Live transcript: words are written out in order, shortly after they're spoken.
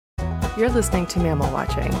You're listening to Mammal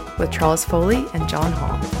Watching with Charles Foley and John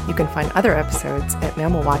Hall. You can find other episodes at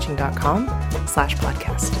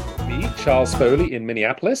mammalwatching.com/podcast. Me, Charles Foley in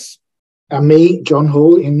Minneapolis. And me, John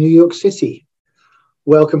Hall in New York City.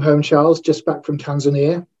 Welcome home, Charles. Just back from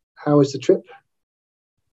Tanzania. How was the trip?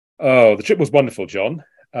 Oh, the trip was wonderful, John.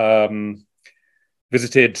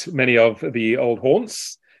 Visited many of the old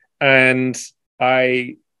haunts, and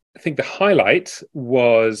I think the highlight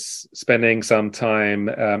was spending some time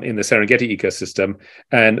in the Serengeti ecosystem,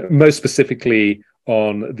 and most specifically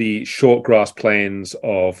on the short grass plains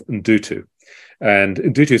of Ndutu. And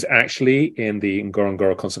Ndutu is actually in the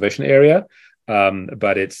Ngorongoro Conservation Area,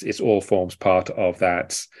 but it's all forms part of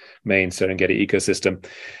that main Serengeti ecosystem.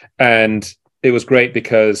 And it was great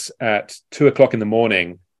because at 2:00 in the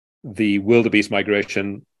morning, the wildebeest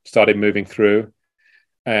migration started moving through,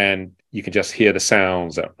 and you can just hear the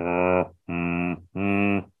sounds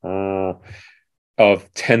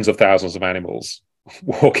of tens of thousands of animals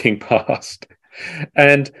walking past.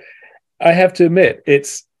 And I have to admit,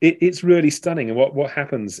 it's really stunning. And what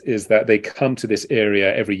happens is that they come to this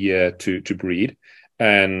area every year to breed.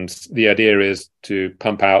 And the idea is to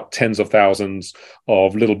pump out tens of thousands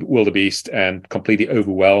of little wildebeest and completely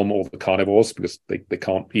overwhelm all the carnivores because they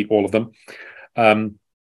can't eat all of them. And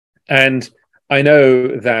I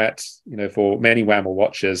know that, for many mammal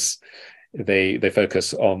watchers, they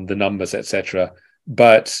focus on the numbers, etc.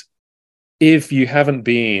 But if you haven't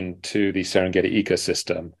been to the Serengeti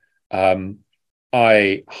ecosystem,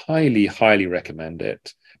 I highly, highly recommend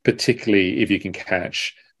it, particularly if you can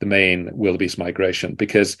catch the main wildebeest migration,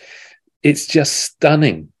 because it's just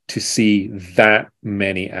stunning to see that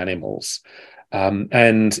many animals.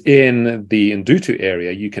 And in the Ndutu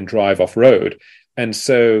area, you can drive off-road. And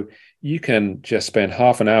so you can just spend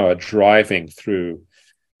half an hour driving through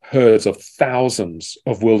herds of thousands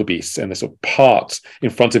of wildebeests, and they sort of part in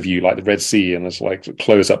front of you like the Red Sea, and it's like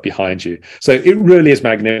close up behind you. So it really is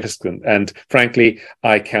magnificent. And frankly,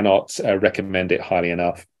 I cannot recommend it highly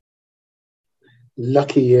enough.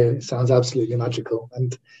 Lucky you. It sounds absolutely magical.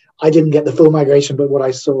 And I didn't get the full migration, but what I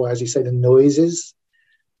saw, as you say, the noises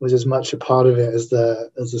was as much a part of it as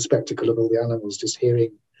the spectacle of all the animals, just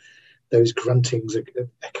hearing those gruntings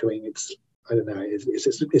echoing. It's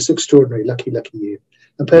extraordinary. Lucky you.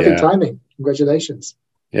 And perfect timing. Congratulations.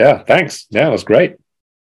 Yeah, thanks. Yeah, it was great.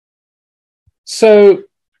 So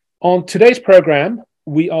on today's program,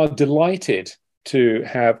 we are delighted to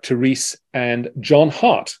have Therese and John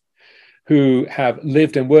Hart, who have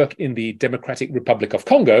lived and worked in the Democratic Republic of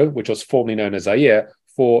Congo, which was formerly known as Zaire,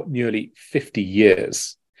 for nearly 50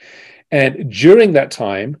 years. And during that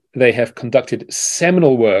time, they have conducted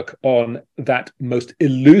seminal work on that most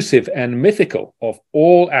elusive and mythical of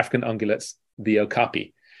all African ungulates, the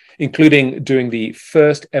okapi, including doing the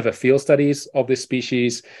first ever field studies of this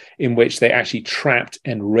species, in which they actually trapped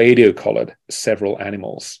and radio collared several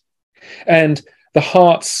animals. And the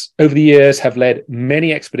Harts over the years have led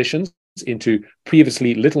many expeditions into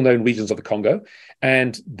previously little known regions of the Congo,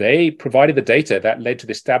 and they provided the data that led to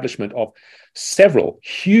the establishment of several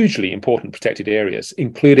hugely important protected areas,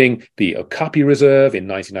 including the Okapi Reserve in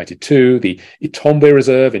 1992, the Itombwe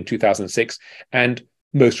Reserve in 2006, and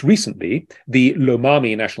most recently, the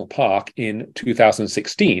Lomami National Park in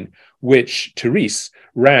 2016, which Therese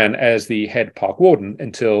ran as the head park warden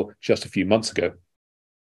until just a few months ago.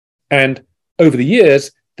 And over the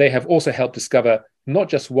years, they have also helped discover not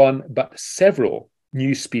just one, but several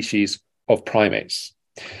new species of primates.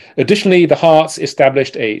 Additionally, the Harts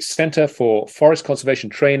established a Center for Forest Conservation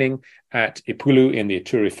Training at Ipulu in the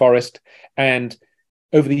Ituri Forest, and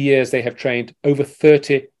over the years, they have trained over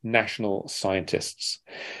 30 national scientists.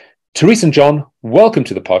 Therese and John, welcome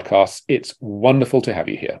to the podcast. It's wonderful to have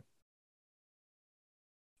you here.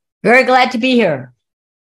 Very glad to be here.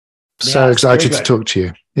 So excited to talk to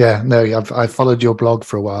you. Yeah, no, I've followed your blog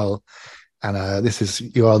for a while, and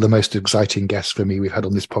you are the most exciting guest for me we've had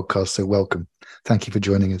on this podcast. So welcome. Thank you for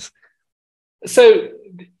joining us. So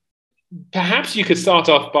perhaps you could start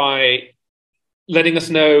off by letting us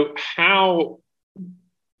know how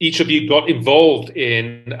each of you got involved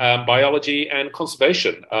in biology and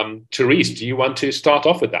conservation. Therese, do you want to start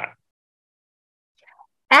off with that?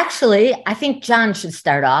 Actually, I think John should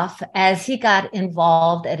start off, as he got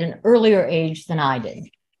involved at an earlier age than I did.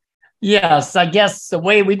 Yes, I guess the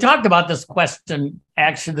way we talked about this question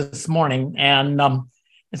actually this morning, and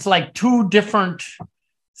it's like two different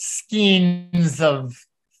skeins of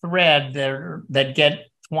thread that get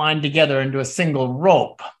twined together into a single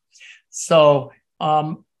rope. So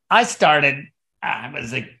I started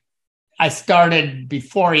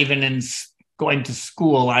before even in going to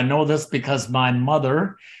school. I know this because my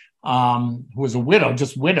mother who was a widow,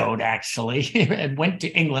 just widowed actually, and went to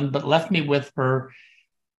England, but left me with her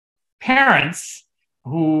parents,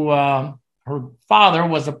 who her father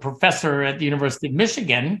was a professor at the University of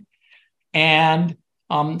Michigan and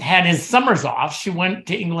had his summers off. She went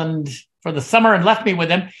to England for the summer and left me with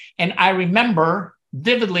him. And I remember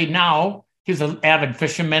vividly now, he was an avid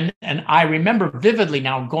fisherman, and I remember vividly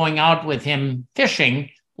now going out with him fishing,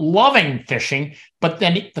 loving fishing. But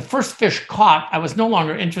then the first fish caught, I was no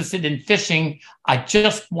longer interested in fishing. I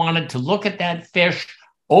just wanted to look at that fish,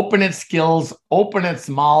 open its gills, open its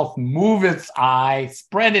mouth, move its eye,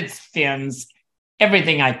 spread its fins,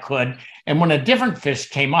 everything I could. And when a different fish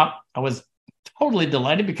came up, I was totally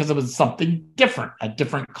delighted because it was something different, a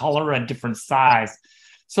different color, a different size.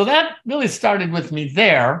 So that really started with me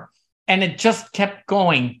there. And it just kept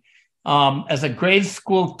going. As a grade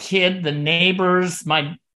school kid, the neighbors,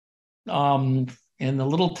 in the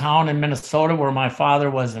little town in Minnesota where my father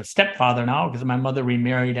was a stepfather now, because my mother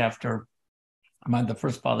remarried after the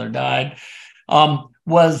first father died, the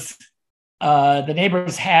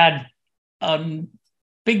neighbors had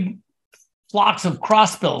big flocks of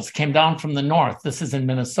crossbills came down from the north. This is in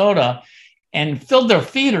Minnesota, and filled their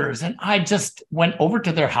feeders. And I just went over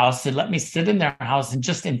to their house. They let me sit in their house and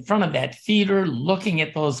just in front of that feeder, looking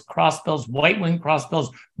at those crossbills, white-winged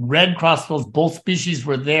crossbills, red crossbills, both species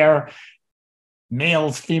were there,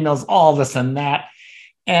 males, females, all this and that.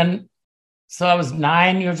 And so I was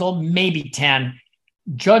 9 years old, maybe 10.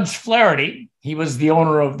 Judge Flaherty, he was the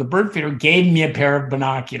owner of the bird feeder, gave me a pair of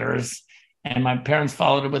binoculars, and my parents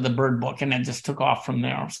followed it with a bird book, and it just took off from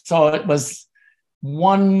there. So it was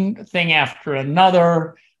one thing after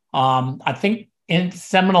another. I think in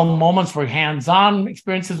seminal moments were hands-on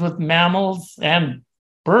experiences with mammals and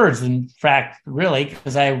birds, in fact, really,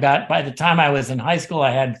 because by the time I was in high school,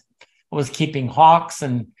 I was keeping hawks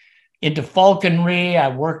and into falconry. I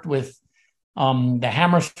worked with the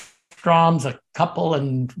Hammerstroms, a couple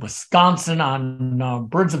in Wisconsin, on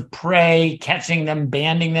birds of prey, catching them,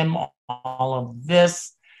 banding them, all of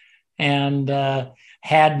this, and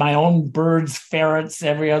had my own birds, ferrets,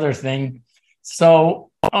 every other thing. So,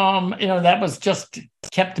 that was just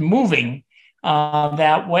kept moving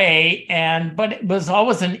that way. But it was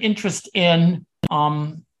always an interest in,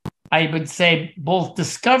 I would say, both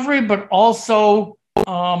discovery, but also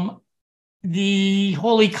the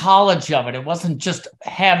whole ecology of it. It wasn't just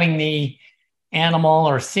having the animal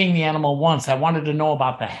or seeing the animal once. I wanted to know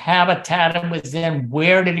about the habitat it was in.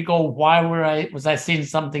 Where did it go? Why was I seeing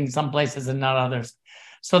something some places and not others?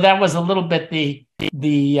 So that was a little bit the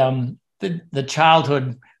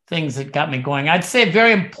childhood things that got me going. I'd say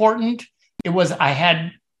very important. It was I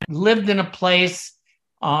had lived in a place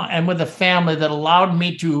and with a family that allowed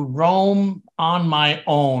me to roam on my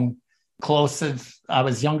own. Close as I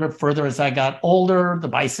was younger, further as I got older, the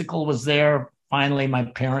bicycle was there. Finally, my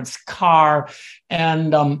parents' car,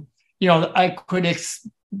 and I could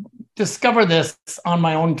discover this on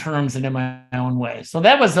my own terms and in my own way. So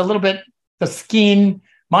that was a little bit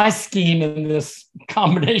my scheme in this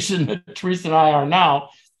combination that Teresa and I are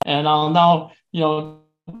now. And I'll now,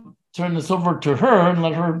 turn this over to her and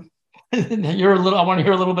let her. I want to hear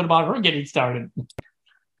a little bit about her getting started.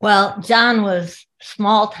 Well, John was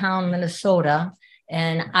small town Minnesota,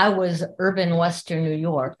 and I was urban Western New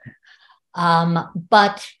York.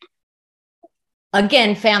 But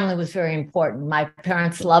again, family was very important. My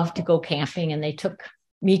parents loved to go camping, and they took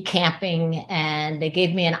me camping, and they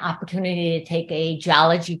gave me an opportunity to take a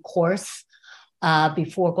geology course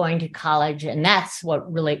before going to college. And that's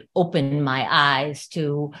what really opened my eyes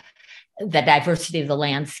to the diversity of the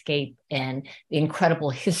landscape and the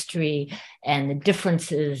incredible history and the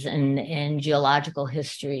differences in geological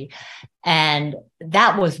history. And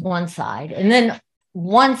that was one side. And then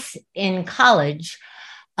once in college,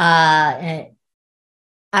 I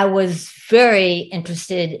was very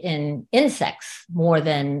interested in insects more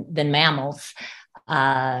than mammals.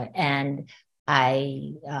 And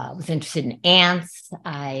I was interested in ants.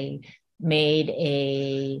 I made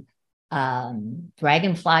a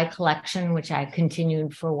dragonfly collection, which I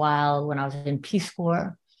continued for a while when I was in Peace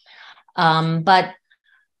Corps. But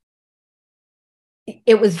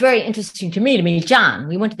it was very interesting to meet John.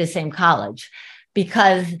 We went to the same college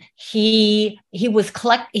because he was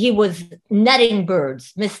netting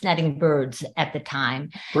birds, misnetting birds at the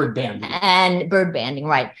time. Bird banding,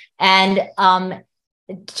 right. And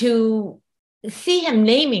to see him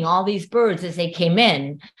naming all these birds as they came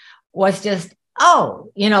in was just,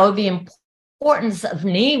 the importance of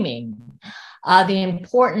naming, the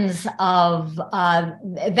importance of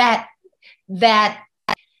that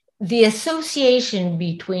the association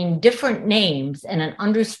between different names and an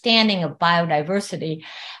understanding of biodiversity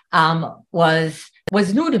was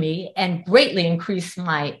new to me and greatly increased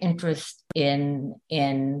my interest in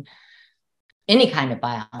any kind of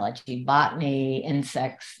biology, botany,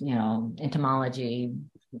 insects, entomology,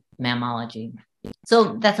 mammalogy.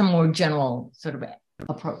 So that's a more general sort of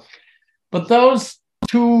approach. But those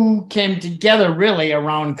two came together really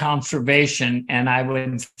around conservation, and I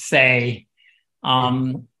would say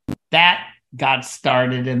that got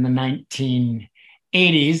started in the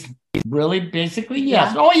 1980s. Really, basically,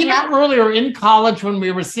 yes. Yeah. Even earlier in college when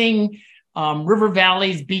we were seeing river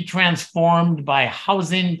valleys be transformed by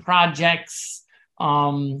housing projects.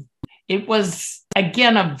 It was,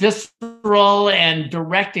 again, a visceral and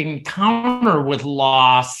direct encounter with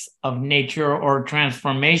loss of nature or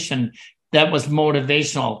transformation that was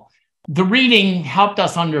motivational. The reading helped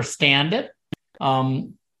us understand it.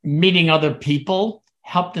 Meeting other people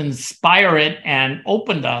helped inspire it and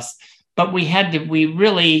opened us. But we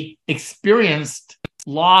really experienced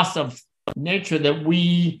loss of nature that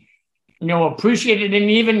we, appreciated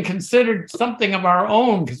and even considered something of our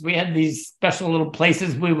own, because we had these special little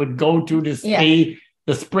places we would go to see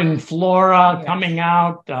the spring flora coming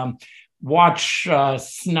out, watch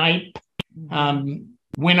snipe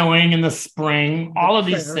winnowing in the spring, all of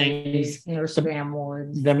these things,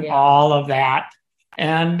 all of that.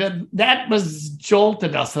 And that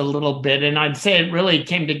jolted us a little bit. And I'd say it really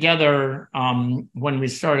came together when we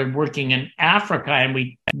started working in Africa, and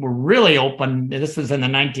we were really open. This was in the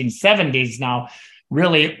 1970s now,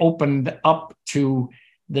 really opened up to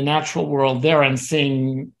the natural world there and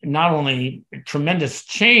seeing not only tremendous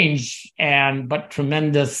change but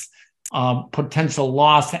tremendous potential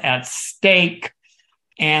loss at stake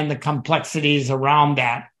and the complexities around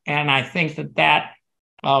that. And I think that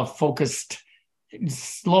focused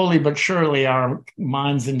slowly but surely our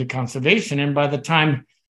minds into conservation. And by the time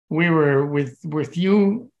we were with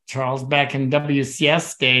you, Charles, back in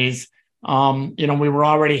WCS days, we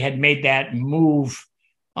already had made that move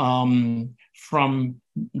from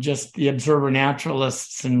just the observer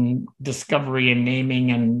naturalists and discovery and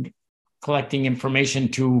naming and collecting information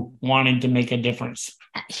to wanting to make a difference.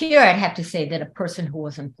 Here, I'd have to say that a person who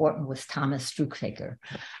was important was Thomas Strueckhaker.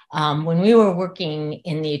 When we were working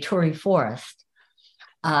in the Ituri forest,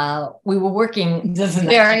 we were working this is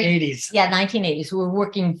 1980s. Yeah, 1980s. We were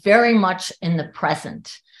working very much in the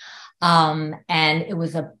present. And it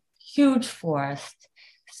was a huge forest,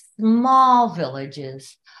 small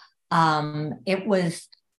villages. It was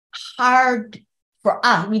hard for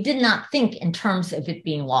us. We did not think in terms of it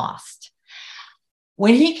being lost.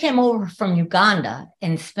 When he came over from Uganda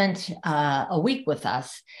and spent a week with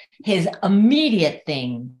us, his immediate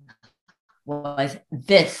thing was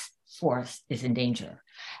this forest is in danger.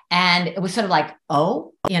 And it was sort of like,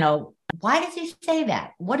 why does he say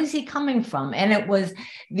that? What is he coming from? And it was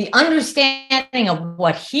the understanding of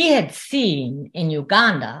what he had seen in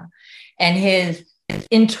Uganda and his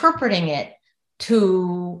interpreting it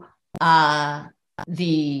to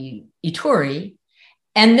the Ituri,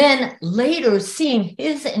 and then later seeing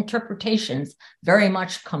his interpretations very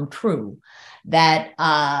much come true that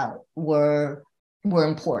were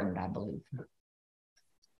important, I believe.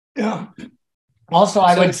 Yeah. Also,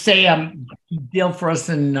 I would say a deal for us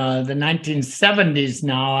in the 1970s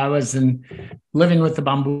now. I was living with the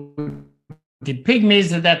Bambuti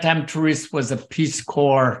Pygmies. At that time, Therese was a Peace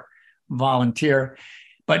Corps volunteer,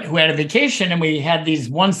 but who had a vacation, and we had these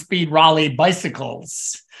one-speed Raleigh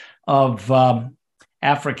bicycles of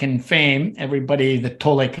African fame. Everybody, the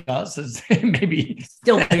Tolekas is maybe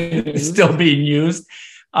still being used.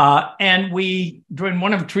 And we, during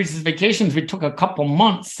one of Teresa's vacations, we took a couple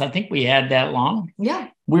months. I think we had that long. Yeah.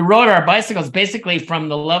 We rode our bicycles basically from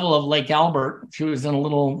the level of Lake Albert. She was in a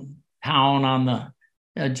little town on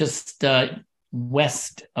the just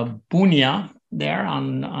west of Bunia there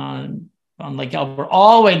on Lake Albert,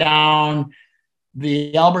 all the way down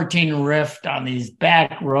the Albertine Rift on these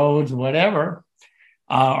back roads, whatever.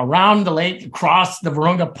 Around the lake, across the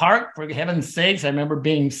Virunga Park, for heaven's sakes. I remember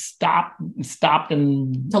being stopped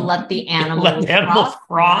and to let the animals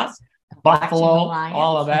cross. Buffalo,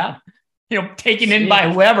 all of that, taken in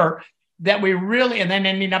by whoever, that we really, and then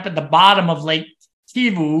ending up at the bottom of Lake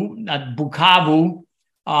Kivu, Bukavu.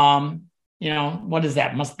 What is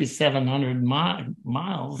that? Must be 700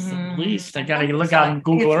 miles at least. I got to look out on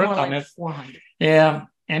Google Earth on it. 400. Yeah.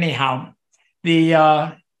 Anyhow,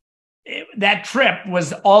 that trip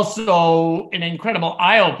was also an incredible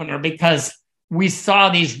eye-opener because we saw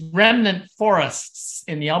these remnant forests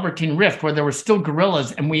in the Albertine Rift where there were still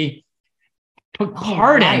gorillas, and we took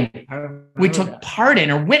part in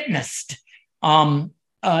or witnessed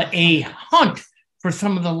a hunt for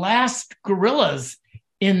some of the last gorillas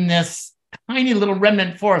in this tiny little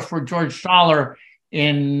remnant forest where George Schaller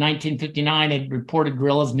in 1959 had reported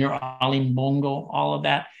gorillas near Ali Bongo, all of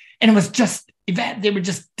that. And it was just, they were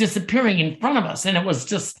just disappearing in front of us. And it was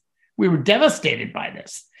just, we were devastated by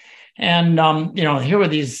this. And, here were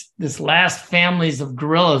this last families of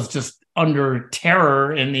gorillas just under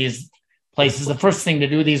terror in these places. The first thing to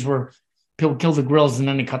do, these were people kill the gorillas and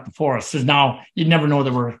then they cut the forest. Because now you'd never know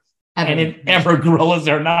there were ever gorillas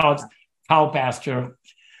there. Now it's cow pasture.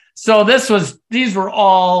 So these were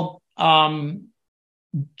all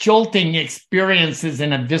jolting experiences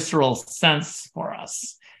in a visceral sense for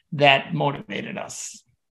us that motivated us.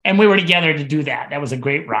 And we were together to do that. That was a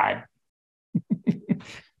great ride.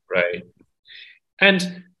 Right.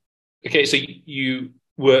 And okay, so you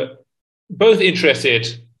were both interested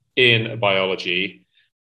in biology,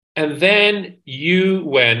 and then you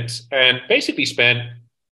went and basically spent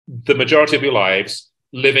the majority of your lives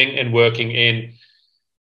living and working in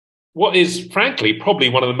what is, frankly, probably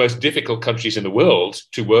one of the most difficult countries in the world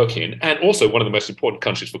to work in, and also one of the most important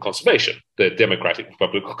countries for conservation, the Democratic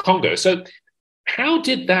Republic of Congo. So how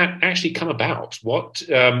did that actually come about? What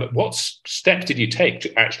steps did you take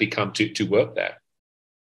to actually come to work there?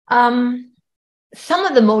 Some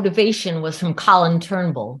of the motivation was from Colin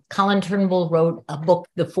Turnbull. Colin Turnbull wrote a book,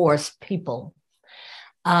 The Forest People,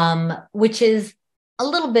 which is a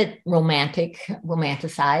little bit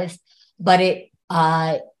romanticized, but it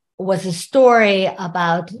was a story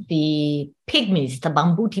about the pygmies, the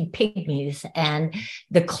Bambuti pygmies, and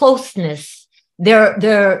the closeness,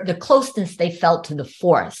 the closeness they felt to the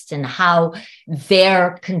forest, and how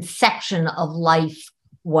their conception of life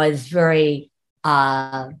was very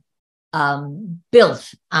built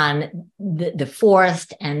on the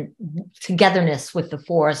forest and togetherness with the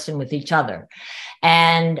forest and with each other.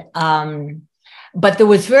 And but there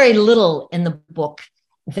was very little in the book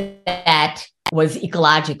that was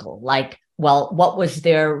ecological, like, well, what was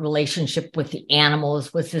their relationship with the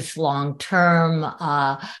animals? Was this long term?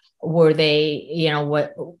 Were they,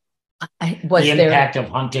 what was the impact of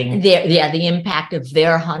hunting? The impact of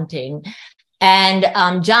their hunting.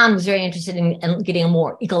 And John was very interested in getting a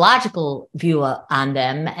more ecological view on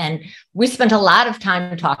them. And we spent a lot of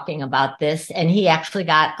time talking about this. And he actually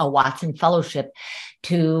got a Watson Fellowship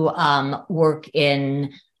to work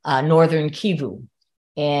in northern Kivu,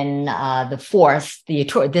 in the forest,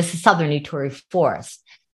 this is southern Ituri forest.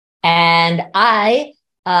 And I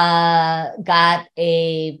got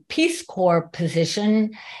a Peace Corps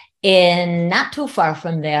position in not too far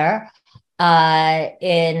from there,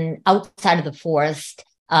 in outside of the forest,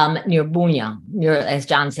 near Bunia, as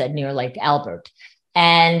John said, near Lake Albert.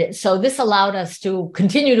 And so this allowed us to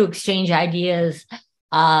continue to exchange ideas,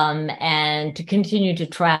 and to continue to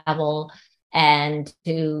travel and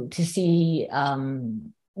to see,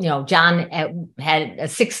 John had a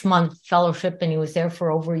 6-month fellowship and he was there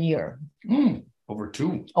for over a year. Over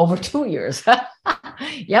 2 years.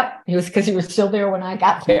 Yep. Because he was still there when I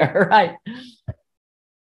got there. Right.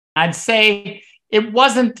 I'd say it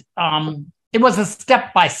wasn't, it was a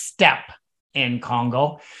step-by-step in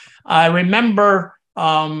Congo. I remember,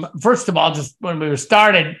 first of all, just when we were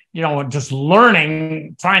started, just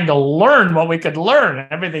trying to learn what we could learn,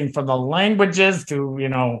 everything from the languages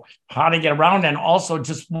to, how to get around, and also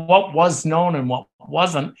just what was known and what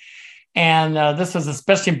wasn't. And this was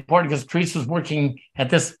especially important because Therese was working at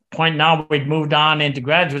this point. Now we'd moved on into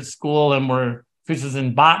graduate school and Therese was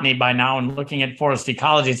in botany by now and looking at forest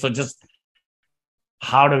ecology. So just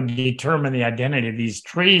how to determine the identity of these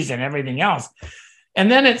trees and everything else.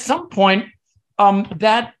 And then at some point,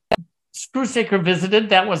 that Strusaker visited,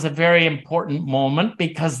 that was a very important moment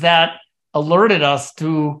because that alerted us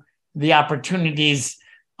to the opportunities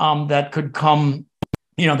that could come,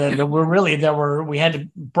 we had to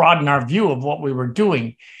broaden our view of what we were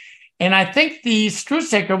doing. And I think the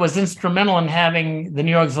Strusaker was instrumental in having the New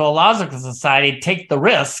York Zoological Society take the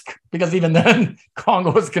risk, because even then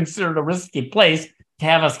Congo was considered a risky place, to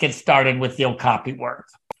have us get started with the Okapi work.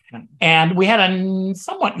 And we had a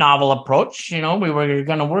somewhat novel approach. We were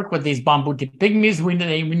going to work with these Bambuti pygmies. We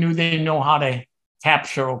knew they didn't know how to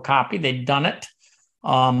capture Okapi. They'd done it.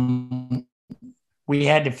 We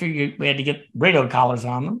had to get radio collars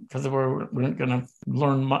on them because we weren't going to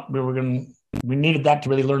learn much. We needed that to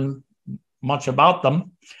really learn much about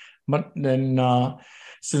them. But then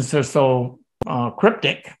since they're so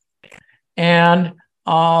cryptic, and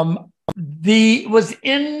was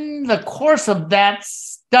in the course of that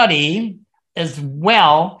study as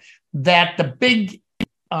well that the big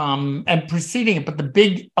and preceding it, but the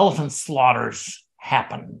big elephant slaughters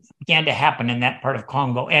began to happen in that part of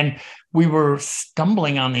Congo. And we were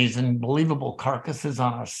stumbling on these unbelievable carcasses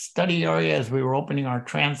on our study area as we were opening our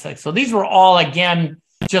transects. So these were all, again,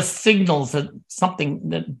 just signals that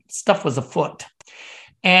stuff was afoot.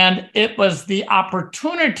 And it was the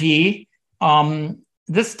opportunity,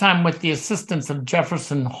 this time with the assistance of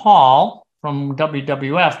Jefferson Hall from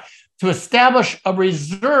WWF, to establish a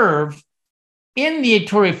reserve in the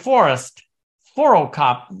Ituri Forest for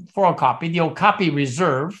Okapi, the Okapi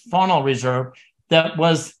Reserve, faunal reserve, that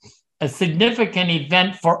was a significant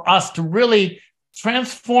event for us to really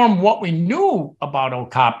transform what we knew about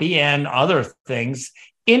Okapi and other things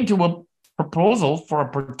into a proposal for a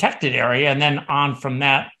protected area, and then on from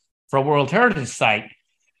that for a World Heritage Site.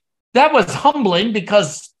 That was humbling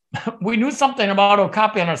because we knew something about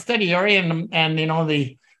Okapi in our study area, and you know,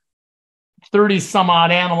 the 30 some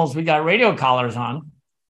odd animals we got radio collars on.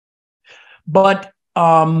 But,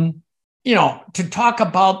 you know, to talk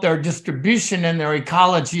about their distribution and their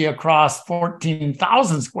ecology across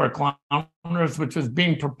 14,000 square kilometers, which was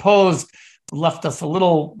being proposed, left us a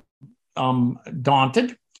little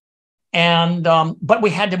daunted. And but we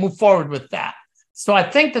had to move forward with that. So I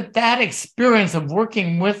think that experience of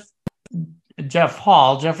working with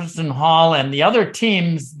Jefferson Hall, and the other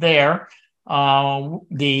teams there,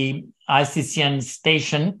 the ICCN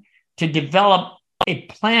station, to develop a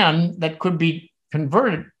plan that could be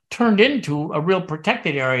turned into a real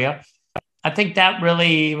protected area. I think that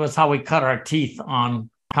really was how we cut our teeth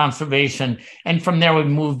on conservation. And from there, we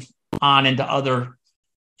moved on into other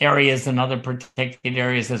areas and other protected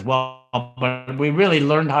areas as well. But we really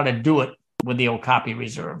learned how to do it with the Okapi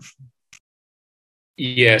Reserve.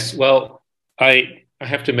 Yes, well, I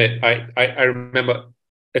have to admit, I remember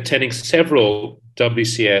attending several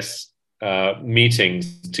WCS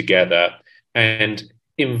meetings together, and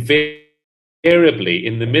invariably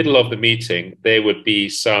in the middle of the meeting, there would be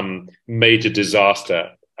some major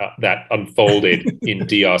disaster that unfolded in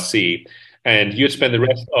DRC. And you'd spend the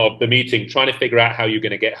rest of the meeting trying to figure out how you're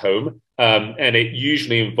going to get home. And it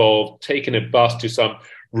usually involved taking a bus to some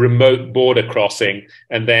remote border crossing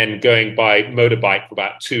and then going by motorbike for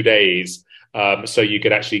about 2 days so you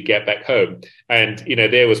could actually get back home. And, you know,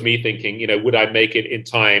 there was me thinking, you know, would I make it in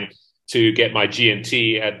time to get my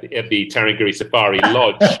G&T at the Tarangire Safari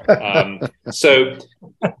Lodge? So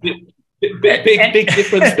big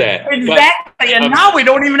difference there. Exactly. But, and now we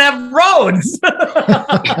don't even have roads.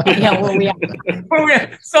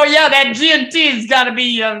 So yeah, that G&T has got to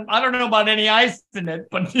be, I don't know about any ice in it,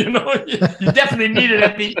 but you know, you definitely need it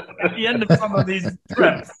at the end of some of these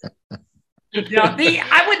trips. Yeah,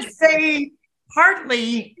 I would say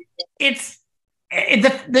partly it's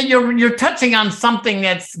you're touching on something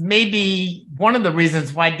that's maybe one of the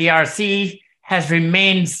reasons why DRC has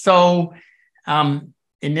remained so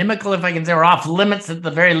inimical, if I can say, or off limits at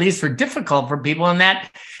the very least, or difficult for people, in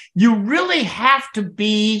that you really have to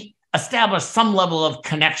establish some level of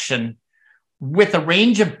connection with a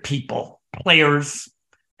range of people, players,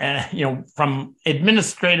 you know, from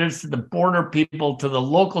administrators to the border people to the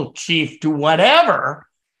local chief to whatever,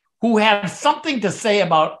 who have something to say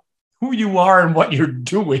about who you are and what you're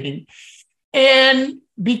doing, and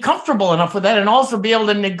be comfortable enough with that, and also be able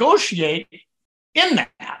to negotiate in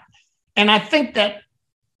that. And I think that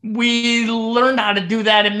we learned how to do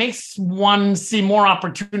that. It makes one see more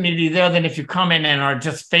opportunity there than if you come in and are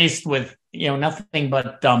just faced with, you know, nothing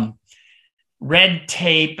but red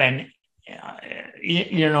tape and,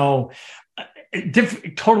 you know,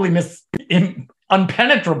 totally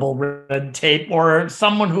unpenetrable red tape, or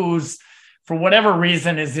someone who's, for whatever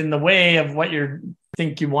reason, is in the way of what you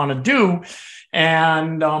think you want to do.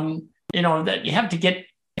 And, you know, that you have to get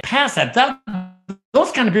past that.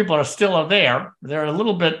 Those kind of people are still there. They're a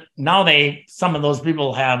little bit, now some of those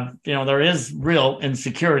people have, you know, there is real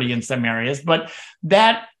insecurity in some areas, but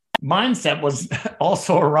that mindset was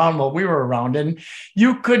also around while we were around. And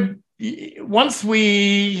you could, once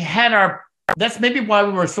we had that's maybe why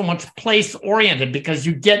we were so much place oriented, because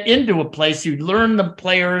you get into a place, you learn the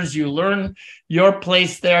players, you learn your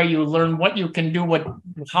place there, you learn what you can do,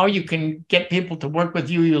 how you can get people to work with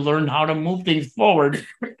you, you learn how to move things forward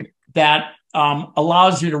that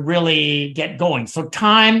allows you to really get going. So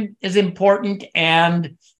time is important,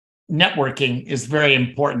 and networking is very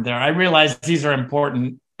important there. I realize these are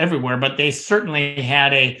important everywhere, but they certainly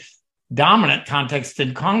had a dominant context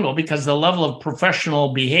in Congo because the level of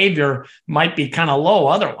professional behavior might be kind of low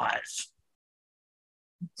otherwise.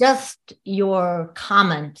 Just your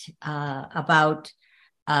comment about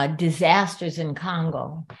disasters in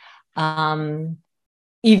Congo.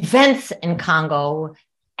 Events in Congo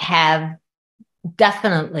have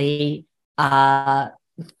definitely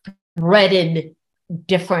threaded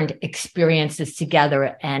different experiences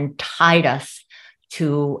together and tied us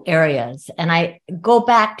to areas. And I go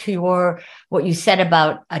back to what you said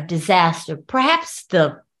about a disaster. Perhaps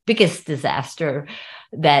the biggest disaster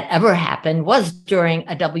that ever happened was during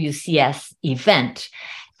a WCS event.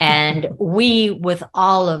 And we, with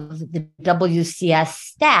all of the WCS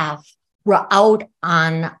staff, were out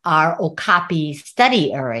on our Okapi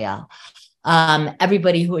study area.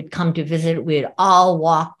 Everybody who had come to visit, we had all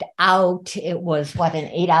walked out. It was an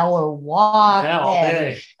 8-hour walk,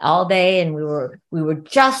 all day, and we were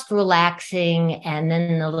just relaxing. And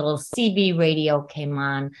then the little CB radio came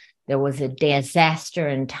on. There was a disaster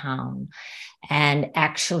in town, and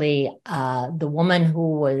actually, the woman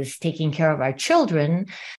who was taking care of our children,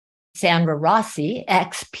 Sandra Rossi,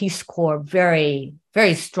 ex-Peace Corps, very,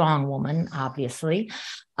 very strong woman, obviously,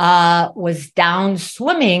 was down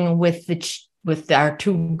swimming with our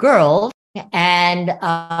two girls, and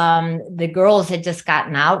the girls had just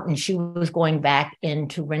gotten out, and she was going back in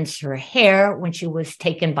to rinse her hair when she was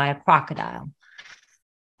taken by a crocodile.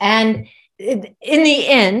 And in the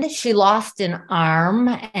end, she lost an arm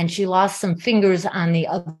and she lost some fingers on the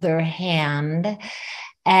other hand,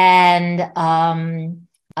 and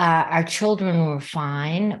our children were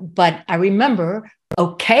fine. But I remember,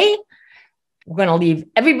 okay, we're going to leave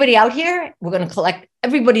everybody out here. We're going to collect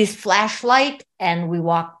everybody's flashlight. And we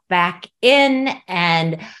walked back in,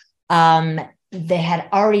 and they had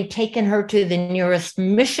already taken her to the nearest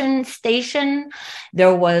mission station.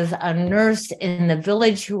 There was a nurse in the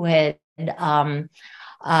village who had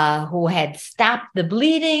stopped the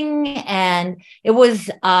bleeding. And it was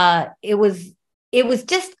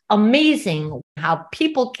just amazing how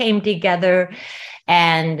people came together,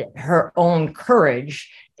 and her own courage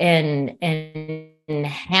in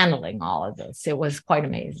handling all of this. It was quite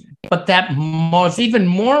amazing. But that was even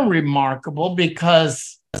more remarkable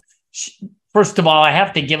because, first of all, I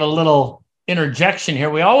have to give a little interjection here.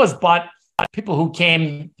 We always bought people who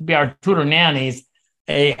came to be our tutor nannies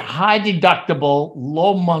a high deductible,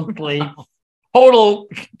 low monthly, total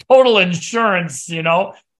insurance,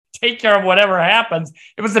 take care of whatever happens.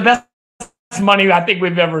 It was the best money I think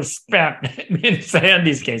we've ever spent in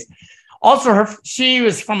Sandy's case. Also, she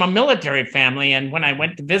was from a military family, and when I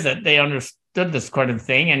went to visit, they understood this kind of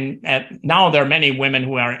thing. And now there are many women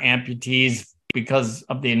who are amputees because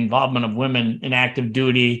of the involvement of women in active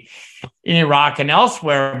duty in Iraq and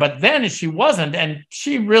elsewhere. But then she wasn't, and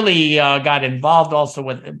she really got involved also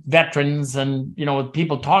with veterans and with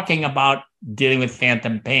people talking about dealing with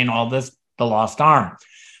phantom pain, all this, the lost arm.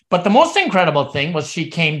 But the most incredible thing was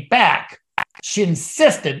she came back. She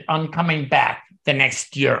insisted on coming back the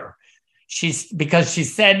next year. Because she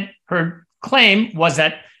said her claim was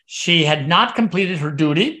that she had not completed her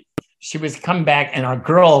duty. She was coming back, and our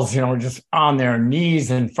girls, were just on their knees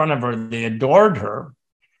in front of her. They adored her.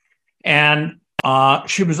 And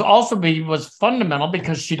she was fundamental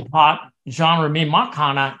because she taught Jean-Remy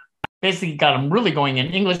Makana, basically got him really going in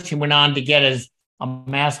English. He went on to get a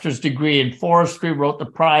master's degree in forestry, wrote the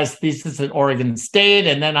prize thesis at Oregon State,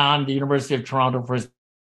 and then on to the University of Toronto for his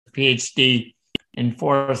PhD in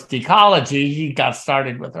forest ecology. He got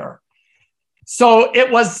started with her. So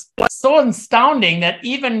it was so astounding that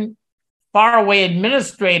even faraway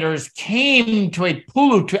administrators came to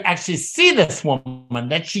Epulu to actually see this woman,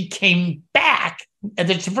 that she came back, and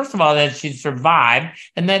that first of all, that she survived,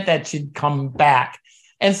 and that she'd come back.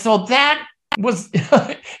 And so that was,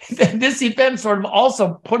 this event sort of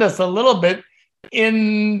also put us a little bit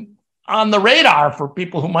on the radar for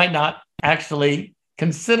people who might not actually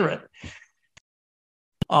consider it.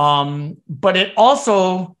 But it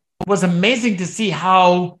also was amazing to see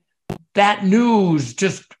how that news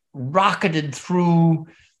just rocketed through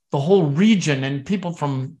the whole region, and people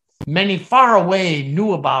from many far away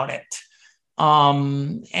knew about it,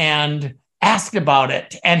 and asked about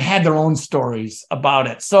it and had their own stories about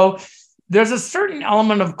it. So there's a certain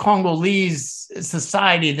element of Congolese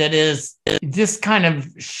society that is this kind of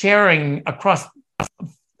sharing across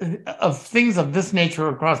of things of this nature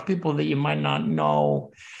across people that you might not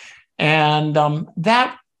know. And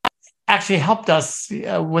that actually helped us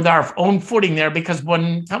with our own footing there, because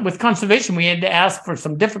with conservation, we had to ask for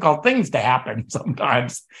some difficult things to happen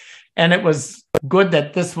sometimes. And it was good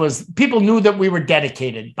that people knew that we were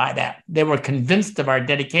dedicated by that. They were convinced of our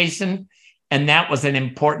dedication, and that was an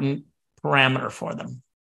important parameter for them.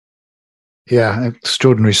 Yeah,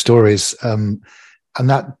 extraordinary stories. And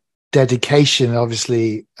that dedication,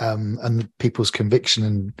 obviously, and people's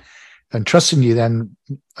conviction and trust in you then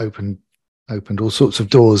opened all sorts of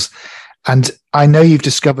doors. And I know you've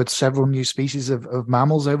discovered several new species of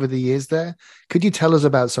mammals over the years there. Could you tell us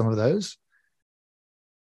about some of those?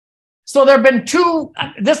 So there have been two.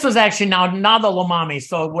 This was actually now the Lomami.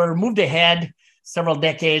 So we're moved ahead several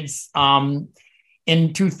decades.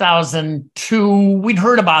 In 2002, we'd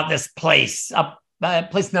heard about this place, a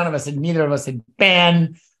place neither of us had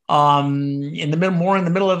been. In the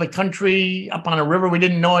middle of the country, up on a river. We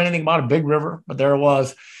didn't know anything about a big river, but there it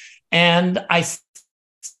was. And I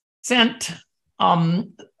sent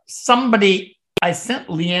Liangola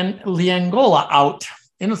out,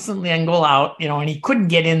 innocent Liangola out, and he couldn't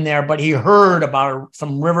get in there, but he heard about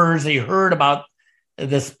some rivers. He heard about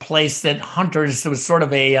this place that hunters, it was sort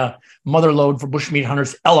of a mother lode for bushmeat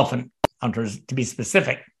hunters, elephant hunters to be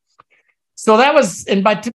specific. So that was, and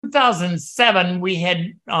by 2007, we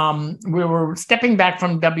were stepping back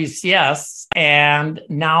from WCS and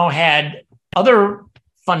now had other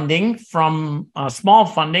funding from small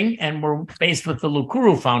funding, and we're based with the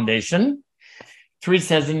Lukuru Foundation.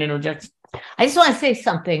 Teresa has an interjection. I just want to say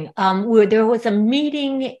something. Where there was a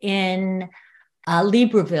meeting in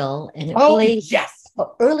Libreville in early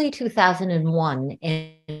 2001,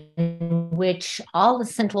 in which all the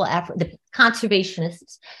the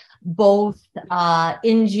conservationists, both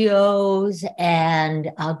NGOs and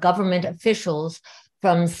government officials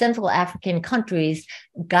from Central African countries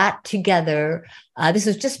got together. This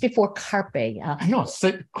was just before CARPE.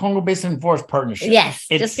 Congo Basin Forest Partnership. Yes,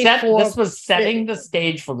 this was setting the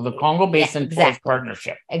stage for the Congo Basin Forest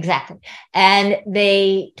Partnership. Exactly. And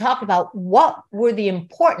they talked about what were the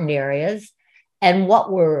important areas and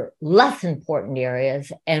what were less important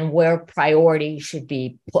areas and where priority should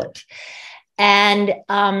be put. And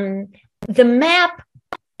the map,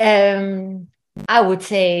 I would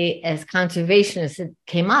say, as conservationists, it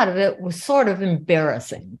came out of it, was sort of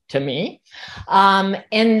embarrassing to me,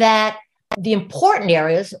 in that the important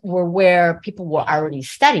areas were where people were already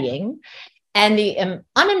studying, and the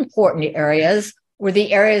unimportant areas were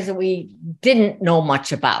the areas that we didn't know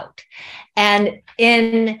much about. And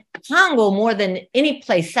in Congo, more than any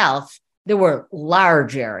place else, there were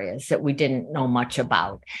large areas that we didn't know much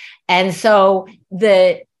about. And so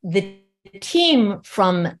the team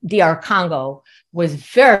from DR Congo was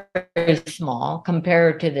very, very small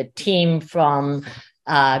compared to the team from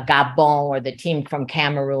Gabon or the team from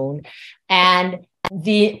Cameroon. And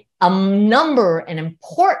the number and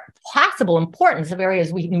possible importance of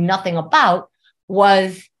areas we knew nothing about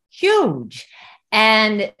was huge.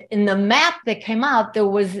 And in the map that came out,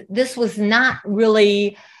 this was not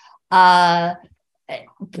really,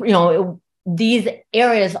 these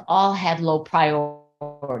areas all had low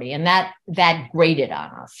priority, and that grated on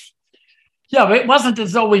us. Yeah, but it wasn't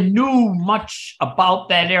as though we knew much about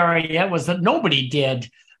that area. It was that nobody did.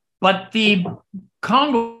 But the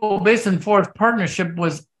Congo Basin Forest Partnership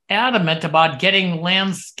was adamant about getting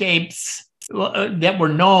landscapes that were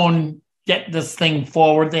known, get this thing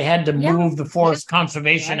forward. They had to move the forest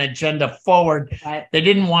conservation agenda forward. Right. They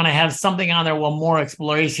didn't want to have something on there while more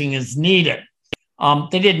exploration is needed.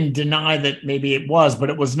 They didn't deny that maybe it was, but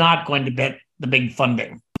it was not going to get the big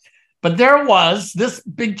funding. But there was this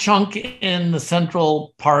big chunk in the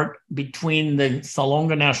central part between the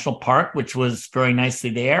Salonga National Park, which was very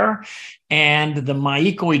nicely there, and the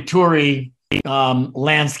Maiko Ituri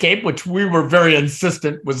landscape, which we were very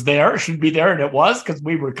insistent was there, should be there, and it was, because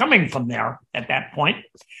we were coming from there at that point.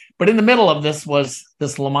 But in the middle of this was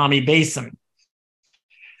this Lomami Basin.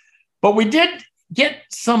 But we did get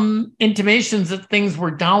some intimations that things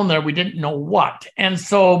were down there. We didn't know what. And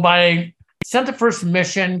so sent the first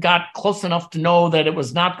mission, got close enough to know that it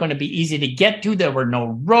was not going to be easy to get to. There were no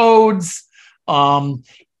roads.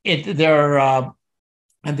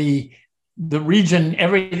 The region,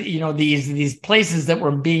 these places that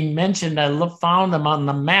were being mentioned, I found them on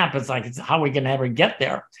the map. It's like, how we can ever get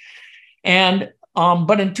there. And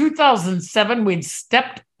but in 2007, we'd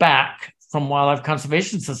stepped back from Wildlife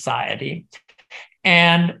Conservation Society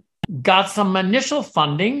and got some initial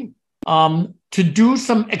funding to do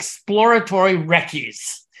some exploratory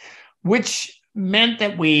recce's, which meant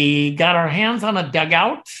that we got our hands on a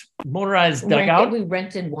dugout, motorized dugout. We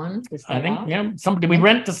rented one to start. I think, we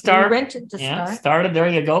rent to start. We rented to start. Started, there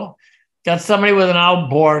you go. Got somebody with an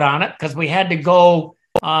outboard on it, because we had to go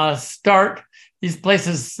start these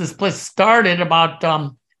places. This place started about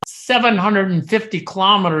 750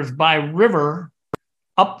 kilometers by river,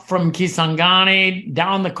 up from Kisangani,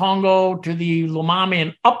 down the Congo to the Lomami,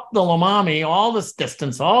 and up the Lomami, all this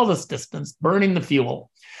distance, burning the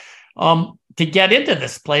fuel to get into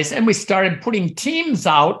this place. And we started putting teams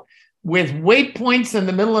out with waypoints in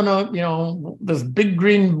the middle of this big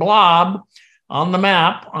green blob on the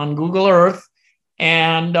map on Google Earth.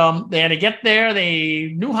 And they had to get there.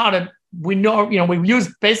 They knew we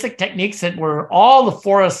used basic techniques that were all the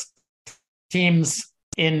forest teams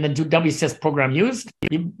in the WCS program used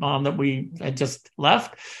that we had just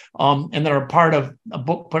left, and that are part of a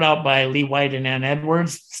book put out by Lee White and Ann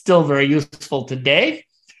Edwards, still very useful today.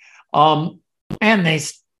 And they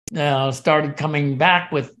started coming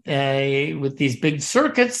back with these big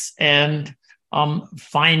circuits and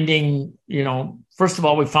finding, first of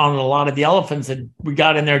all, we found a lot of the elephants, and we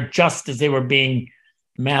got in there just as they were being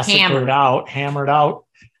hammered out,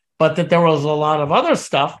 but that there was a lot of other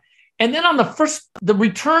stuff. And then on the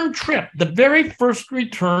return trip, the very first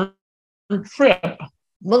return trip.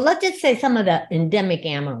 Well, let's just say some of the endemic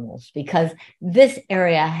animals, because this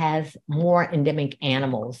area has more endemic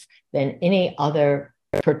animals than any other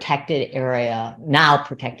protected area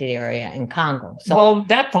in Congo. So, well, at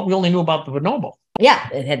that point, we only knew about the bonobo. Yeah,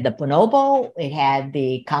 it had the bonobo, it had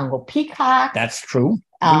the Congo peacock. That's true.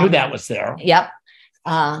 We knew that was there. Yep.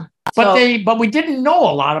 But we didn't know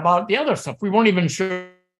a lot about the other stuff. We weren't even sure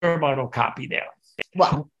about okapi there.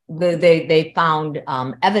 Well, they found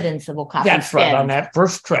evidence of okapi. That's skin. right, on that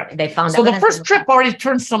first trip. They found so the first trip already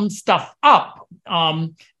turned some stuff up,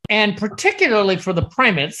 and particularly for the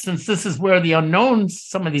primates, since this is where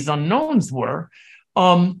some of these unknowns were,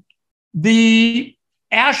 the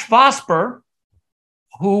Ash Vosper,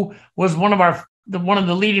 who was one of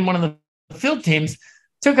the field teams,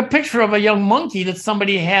 took a picture of a young monkey that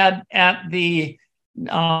somebody had at the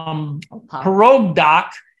pirogue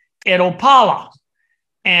dock at Opala.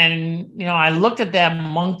 And, I looked at that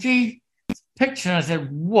monkey picture and I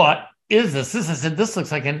said, what is this? I said, this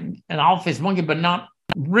looks like an owl-faced monkey, but not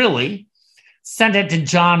really. Sent it to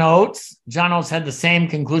John Oates. John Oates had the same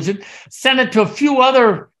conclusion. Sent it to a few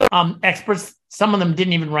other experts. Some of them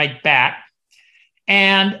didn't even write back.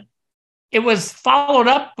 And it was followed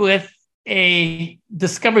up with a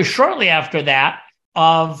discovery shortly after that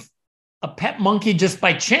of a pet monkey just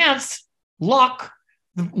by chance, luck.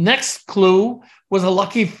 The next clue was a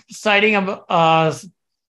lucky sighting of a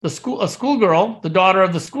schoolgirl, the daughter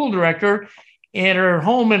of the school director, at her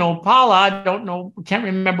home in Opala. I don't know, can't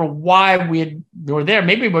remember why we were there.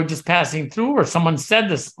 Maybe we were just passing through, or someone said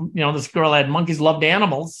this, this girl had monkeys, loved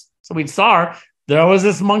animals. So we saw her. There was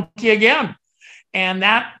this monkey again. And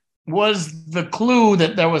that was the clue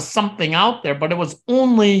that there was something out there. But it was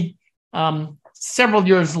only several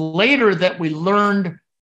years later that we learned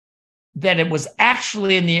that it was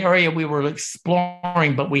actually in the area we were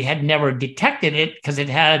exploring, but we had never detected it because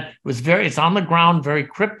it's on the ground, very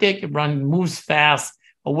cryptic. It moves fast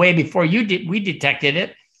away before we detected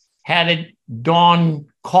it. Had a dawn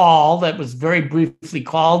call that was very briefly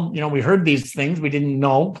called. We heard these things. We didn't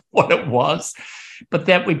know what it was, but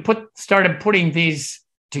that we started putting these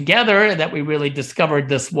together, that we really discovered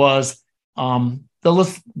this was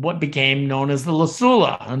what became known as the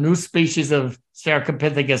Lasula, a new species of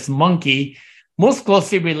Cercopithecus monkey, most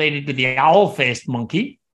closely related to the owl-faced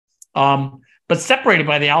monkey, but separated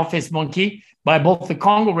by the owl-faced monkey by both the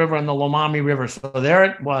Congo River and the Lomami River. So there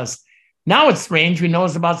it was. Now its range, we know,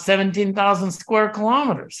 is about 17,000 square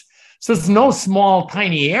kilometers. So it's no small,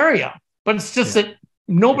 tiny area, but it's just that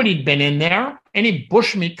nobody'd been in there. Any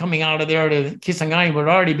bushmeat coming out of there to Kisangani would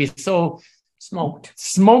already be so smoked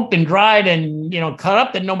and dried and, cut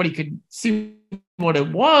up that nobody could see what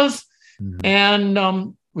it was. Mm-hmm.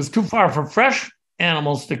 And was too far for fresh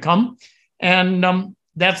animals to come. And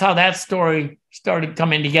that's how that story started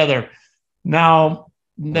coming together. Now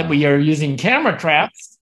that we are using camera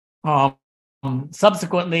traps,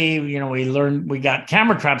 subsequently, we got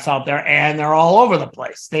camera traps out there, and they're all over the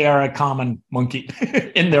place. They are a common monkey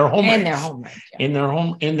in their home range. In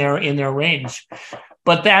their range.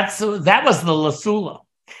 But that was the Lasula.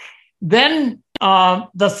 Then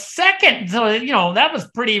the second, that was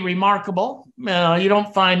pretty remarkable. You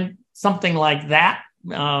don't find something like that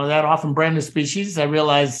often, brand new species. I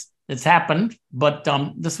realize it's happened, but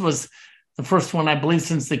this was the first one, I believe,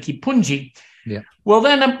 since the Kipunji. Yeah. Well,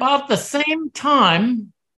 then about the same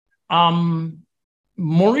time,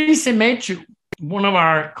 Maurice Emechu, one of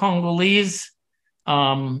our Congolese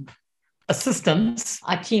assistants,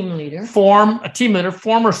 a team leader,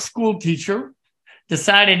 former school teacher,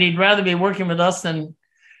 decided he'd rather be working with us than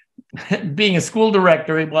being a school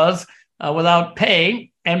director. He was without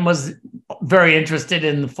pay, and was very interested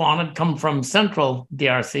in the fauna. Had come from central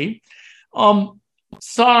DRC.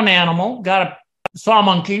 Saw an animal, saw a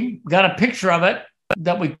monkey, got a picture of it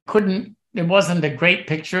that we couldn't. It wasn't a great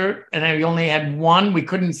picture, and we only had one. We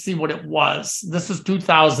couldn't see what it was. This was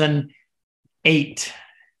 2008.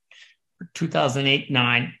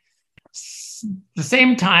 2008-9. The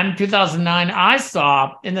same time, 2009, I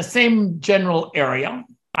saw in the same general area,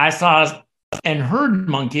 I saw and heard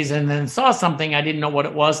monkeys, and then saw something I didn't know what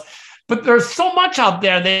it was but there's so much out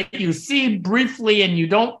there that you see briefly and you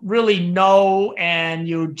don't really know, and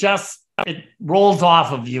it rolls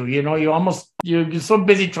off of you. You know, you're so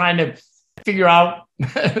busy trying to figure out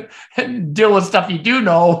and deal with stuff you do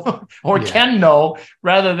know or can know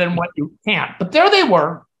rather than what you can't. But there they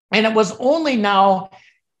were. And it was only now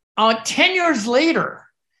 10 years later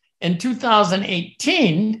in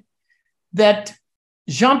 2018 that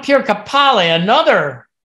Jean-Pierre Capalé, another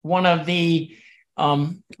one of the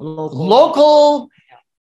local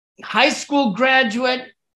high school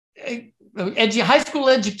graduate, high school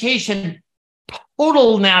education,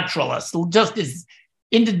 total naturalist, just is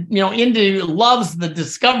loves the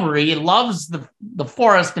discovery, loves the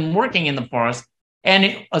forest and working in the forest. And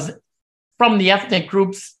it was from the ethnic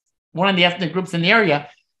groups, one of the ethnic groups in the area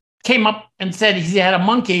came up and said he had a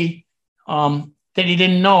monkey that he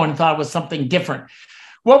didn't know and thought it was something different.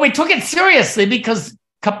 Well, we took it seriously because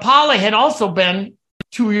Capalé had also been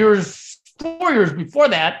 4 years before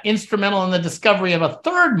that, instrumental in the discovery of a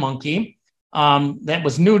third monkey that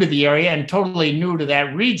was new to the area and totally new to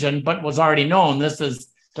that region, but was already known. This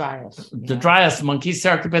is the Dryas monkey,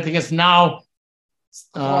 Cercopithecus, now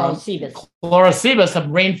Chlorocebus, a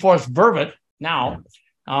rainforest vervet now.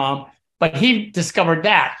 But he discovered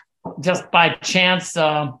that just by chance,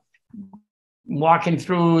 walking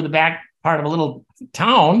through the back part of a little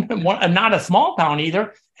town, not a small town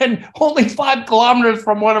either, and only 5 kilometers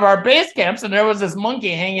from one of our base camps. And there was this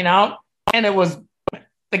monkey hanging out, and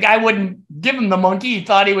the guy wouldn't give him the monkey. He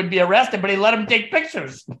thought he would be arrested, but he let him take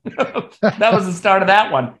pictures. That was the start of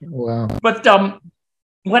that one. Wow. But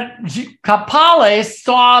what Capalé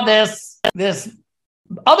saw this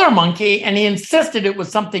other monkey, and he insisted it was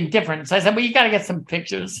something different. So I said, well, you got to get some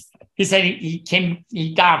pictures. He said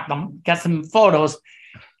he got some photos,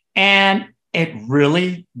 and it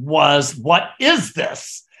really was, what is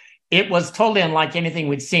this? It was totally unlike anything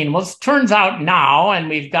we'd seen. Well, it turns out now, and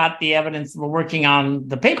we've got the evidence, we're working on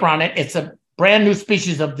the paper on it, it's a brand new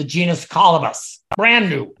species of the genus Colobus. Brand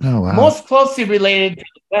new. Oh, wow. Most closely related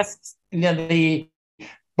to the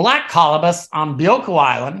black colobus on Bioko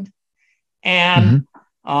Island and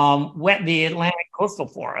the Atlantic coastal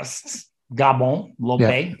forests, Gabon,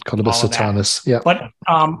 Lobe. Colobus satanus. Yeah. But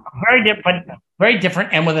very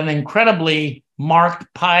different, and with an incredibly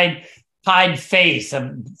marked pied face,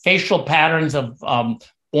 of facial patterns of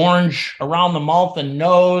orange around the mouth and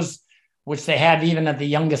nose, which they had even at the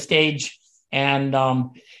youngest age. And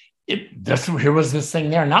here was this thing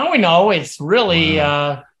there. Now we know it's really,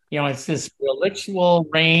 it's this relictual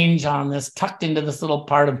range on this, tucked into this little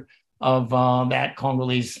part of that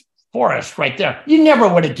Congolese forest right there. You never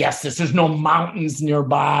would have guessed this. There's no mountains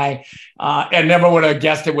nearby. I never would have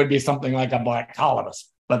guessed it would be something like a black colobus.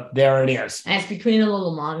 But there it is. And it's between the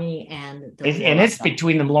Lulumami and the Lualaba. And it's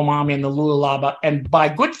between the Lulumami and the Lualaba. And by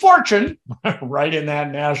good fortune, right in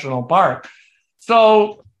that national park.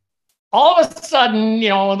 So all of a sudden,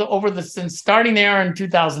 since starting there in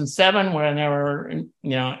 2007, when there were,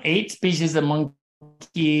 8 species of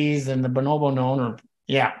monkeys and the bonobo known,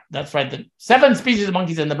 that's right. The 7 species of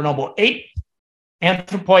monkeys and the bonobo, 8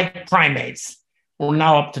 anthropoid primates. We're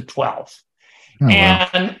now up to 12. Oh,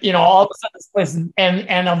 and, wow. All of a sudden, this place,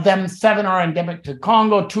 and of them, 7 are endemic to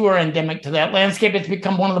Congo, 2 are endemic to that landscape. It's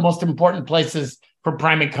become one of the most important places for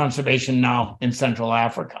primate conservation now in Central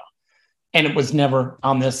Africa. And it was never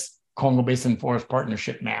on this Congo Basin Forest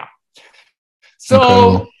Partnership map.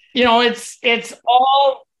 So, it's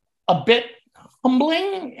all a bit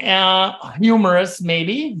humbling, humorous,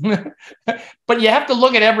 maybe, but you have to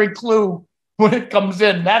look at every clue when it comes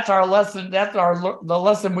in. That's our lesson. That's the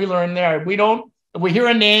lesson we learned there. We hear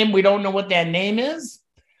a name, we don't know what that name is.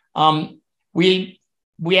 We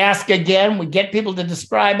ask again, we get people to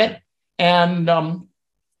describe it, and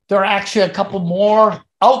there are actually a couple more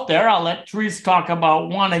out there. I'll let Therese talk about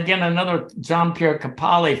one. Again, another Jean-Pierre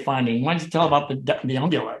Capalé finding. Why don't you tell about the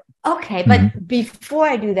ungulate? Okay, but before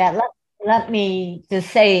I do that, let me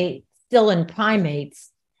just say, still in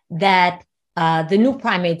primates, that the new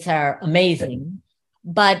primates are amazing,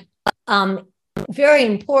 but very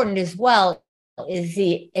important as well is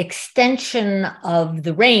the extension of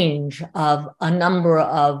the range of a number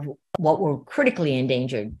of what were critically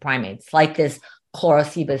endangered primates, like this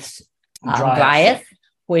Chlorocebus dryas,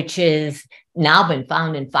 which is now been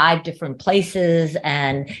found in 5 different places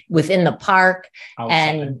and within the park,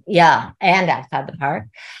 and outside the park,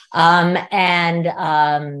 and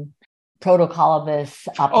Protocolobus.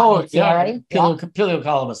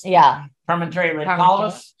 Paleocolobus. Yeah. Promontory red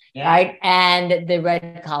colobus. Yeah. Right. And the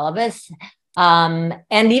red colobus. And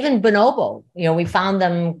even bonobo, we found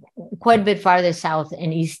them quite a bit farther south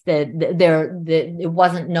and east. It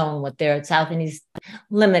wasn't known what their south and east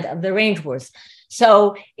limit of the range was.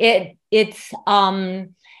 So it's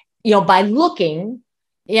by looking,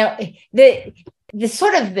 the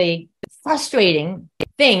sort of the frustrating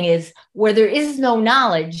thing is where there is no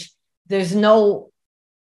knowledge, there's no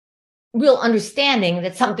real understanding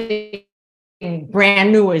that something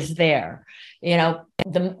brand new is there.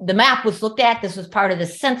 The map was looked at. This was part of the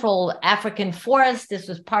Central African forest. This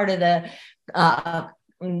was part of the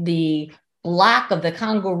block of the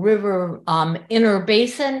Congo River inner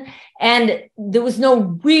basin. And there was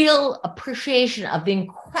no real appreciation of the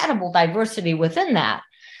incredible diversity within that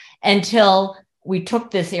until we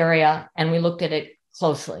took this area and we looked at it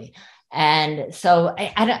closely. And so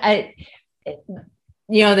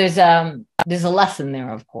there's a lesson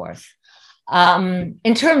there, of course.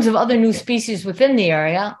 In terms of other new species within the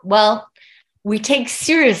area, well, we take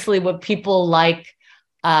seriously what people like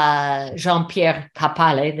Jean-Pierre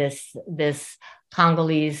Kapale, this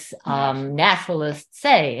Congolese naturalist,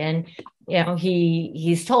 say. And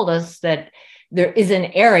he's told us that there is an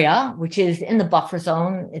area which is in the buffer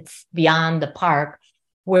zone, it's beyond the park,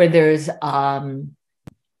 where there's an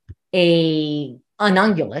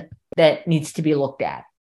ungulate that needs to be looked at.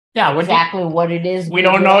 Yeah, exactly what it is. We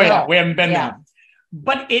don't know yet. We haven't been there.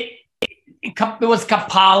 But it was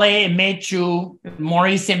Kapale, Mechu,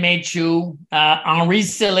 Maurice Mechu, Henri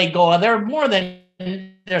Siligoa.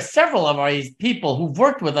 There's several of these people who've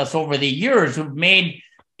worked with us over the years who've made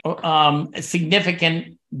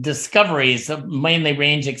significant discoveries of mainly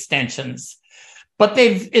range extensions. But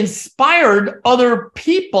they've inspired other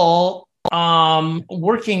people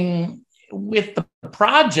working with the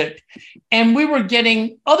project, and we were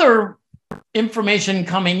getting other information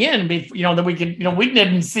coming in, that we could, we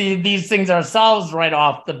didn't see these things ourselves right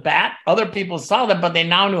off the bat. Other people saw them, but they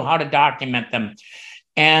now knew how to document them.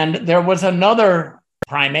 And there was another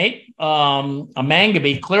primate, a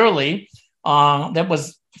mangabe, clearly, that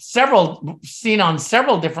was seen on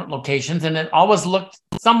several different locations, and it always looked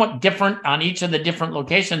somewhat different on each of the different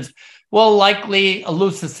locations. Well, likely a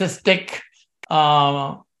leucocystic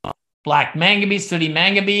black mangabe, sooty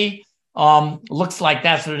mangabe. Looks like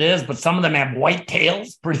that's what it is, but some of them have white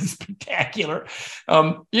tails, pretty spectacular.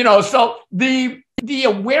 So the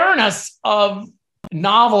awareness of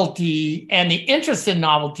novelty and the interest in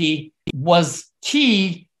novelty was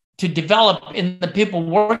key to develop in the people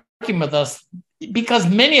working with us, because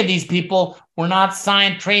many of these people were not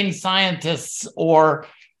trained scientists or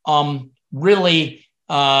really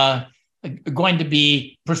going to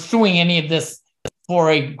be pursuing any of this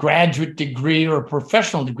for a graduate degree or a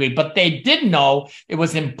professional degree, but they did know it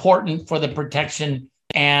was important for the protection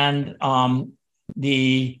and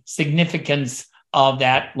the significance of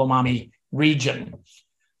that Lomami region.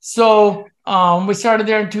 So we started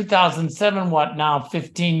there in 2007,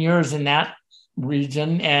 15 years in that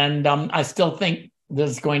region. And I still think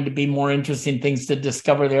there's going to be more interesting things to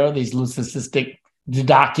discover there, these leucocystic to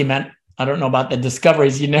document. I don't know about the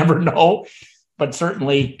discoveries, you never know, but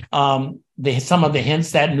certainly some of the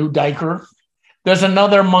hints, that new Diker. There's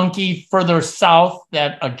another monkey further south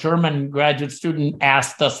that a German graduate student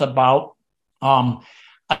asked us about.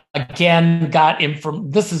 Again,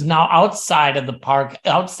 this is now outside of the park,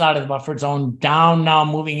 outside of the buffer zone, down now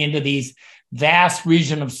moving into these vast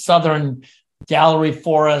region of southern gallery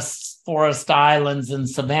forests, forest islands, and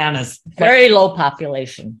savannas. Very low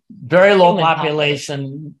population. Very low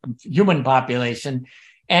human population.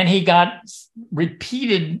 And he got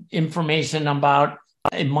repeated information about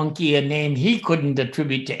a monkey, a name he couldn't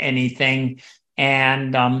attribute to anything.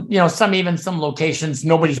 And, some locations,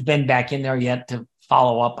 nobody's been back in there yet to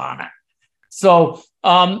follow up on it. So,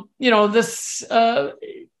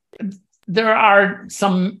 there are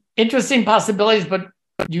some interesting possibilities, but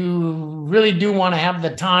you really do want to have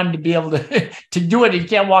the time to be able to do it. You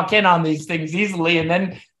can't walk in on these things easily. And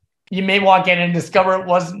then you may walk in and discover it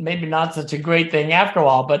wasn't maybe not such a great thing after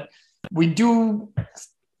all, but we do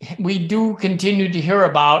continue to hear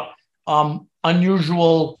about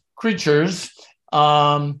unusual creatures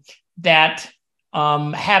that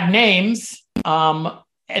have names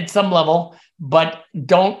at some level, but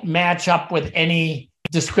don't match up with any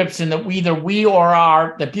description that either we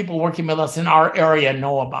or the people working with us in our area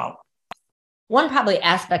know about. One probably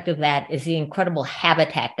aspect of that is the incredible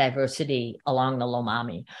habitat diversity along the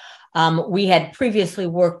Lomami. We had previously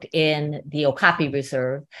worked in the Okapi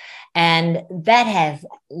Reserve, and that has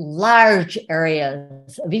large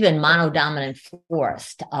areas of even monodominant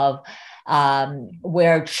forest of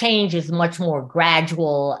where change is much more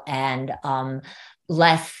gradual and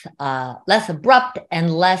less abrupt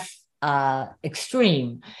and less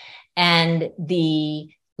extreme. And the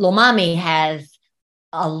Lomami has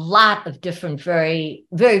a lot of different, very,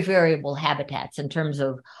 very variable habitats in terms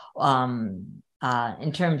of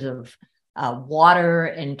water,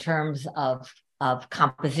 in terms of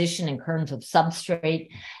composition, in terms of substrate,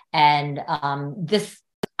 and this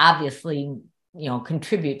obviously,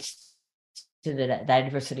 contributes to the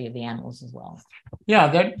diversity of the animals as well.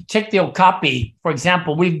 Yeah, take the okapi, for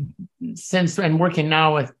example. We've since been working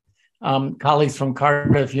now with colleagues from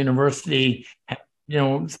Cardiff University,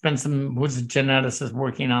 spent some who's a geneticist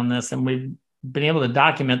working on this, and we've been able to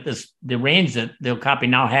document the range that the okapi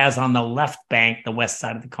now has on the left bank, the west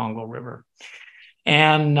side of the Congo River.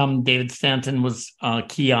 And David Stanton was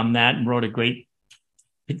key on that and wrote a great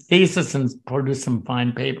thesis and produced some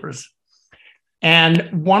fine papers.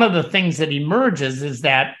 And one of the things that emerges is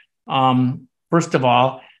that, first of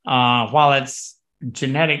all, while its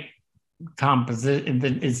genetic composition,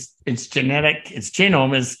 its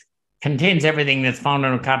genome contains everything that's found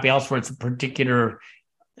in okapi elsewhere. It's a particular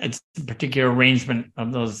arrangement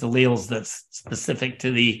of those alleles that's specific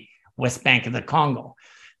to the west bank of the Congo.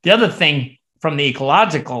 The other thing from the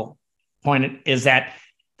ecological point is that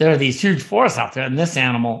there are these huge forests out there, and this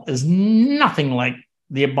animal is nothing like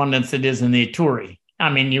the abundance it is in the Ituri. I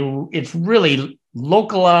mean, it's really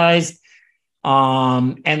localized,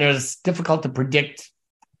 and it's difficult to predict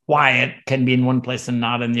why it can be in one place and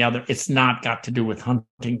not in the other. It's not got to do with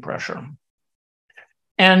hunting pressure.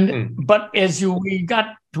 But as we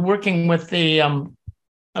got to working with a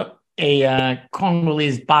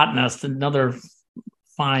Congolese botanist, another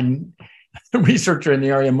fine researcher in the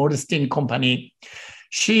area, Modestine Compagnie,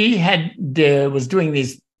 she was doing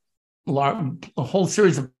a whole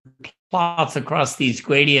series of plots across these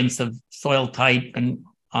gradients of soil type and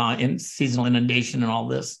in seasonal inundation and all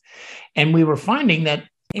this. And we were finding that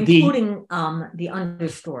including the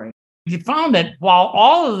understory. We found that while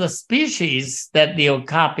all of the species that the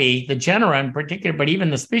okapi, the genera in particular, but even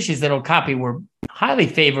the species that okapi were highly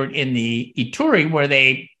favored in the Ituri, where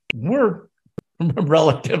they were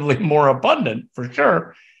relatively more abundant, for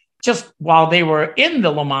sure, just while they were in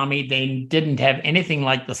the Lomami, they didn't have anything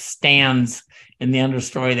like the stands in the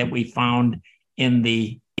understory that we found in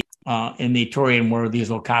the Ituri, and where these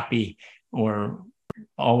okapi were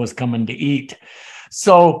always coming to eat.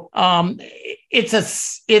 So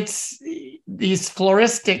it's these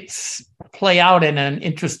floristics play out in an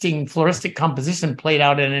interesting floristic composition played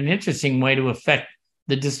out in an interesting way to affect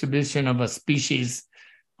the distribution of a species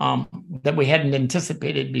that we hadn't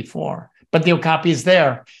anticipated before. But the okapi is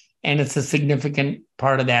there, and it's a significant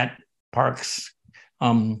part of that park's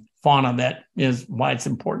fauna. That is why it's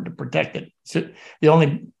important to protect it. So the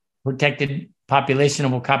only protected population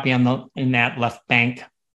of okapi in that left bank,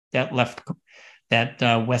 that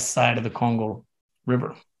west side of the Congo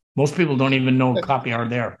River. Most people don't even know okapi are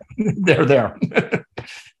there. They're there.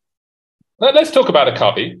 Let's talk about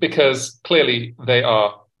okapi, because clearly they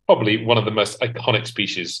are probably one of the most iconic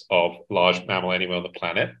species of large mammal anywhere on the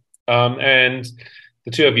planet. And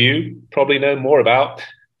the two of you probably know more about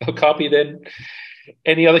okapi than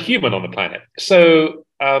any other human on the planet. So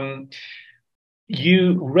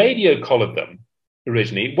you radio collared them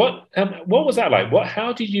originally. What was that like?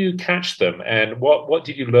 How did you catch them, and what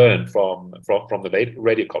did you learn from the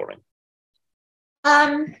radio collaring?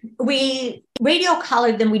 We radio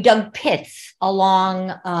collared them. We dug pits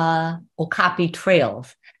along okapi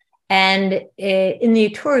trails, and in the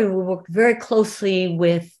Ituri, we worked very closely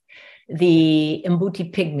with the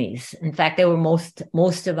Mbuti pygmies. In fact, they were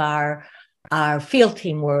most of our field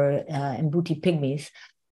team were Mbuti pygmies.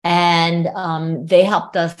 And they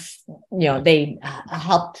helped us, they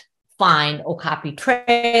helped find okapi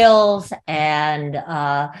trails and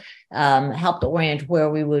helped orient where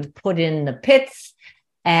we would put in the pits,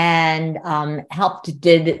 and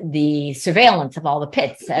did the surveillance of all the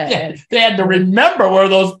pits. They had to remember where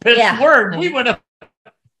those pits were.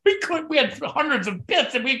 We had hundreds of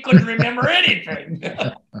pits and we couldn't remember anything.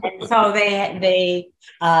 So they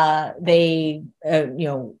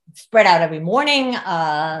spread out every morning,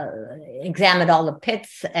 examined all the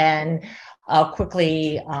pits, and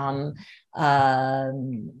quickly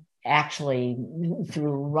actually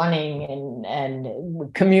through running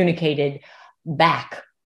and communicated back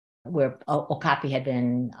where okapi had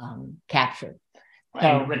been captured.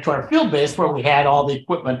 And went to our field base where we had all the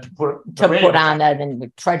equipment to put on that, and we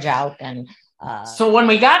trudge out. And so when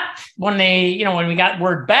we got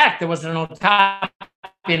word back, there was an okapi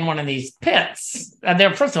in one of these pits.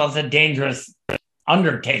 First of all, it's a dangerous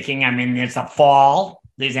undertaking. I mean, it's a fall.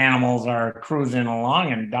 These animals are cruising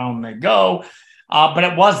along, and down they go. But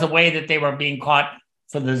it was the way that they were being caught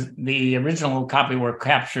for the original copy were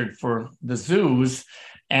captured for the zoos,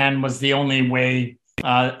 and was the only way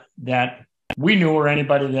that we knew, or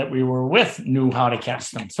anybody that we were with knew, how to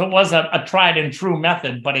catch them. So it was a tried and true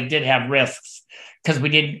method, but it did have risks, because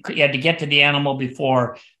you had to get to the animal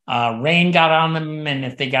before rain got on them, and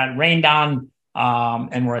if they got rained on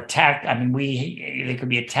and were attacked, I mean, they could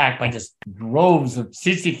be attacked by just droves of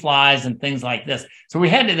tsetse flies and things like this. So we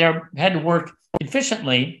had to work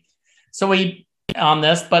efficiently. So we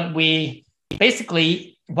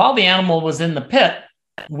basically, while the animal was in the pit,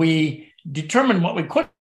 we determined what we could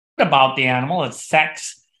about the animal, its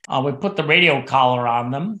sex. We put the radio collar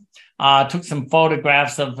on them, took some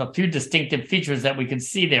photographs of a few distinctive features that we could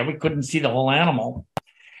see there. We couldn't see the whole animal.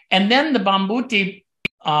 And then the Bambuti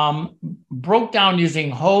broke down,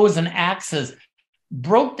 using hoes and axes,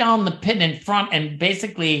 broke down the pit in front and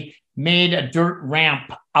basically made a dirt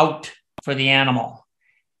ramp out for the animal.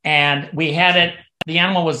 And we had it, the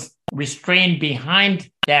animal was restrained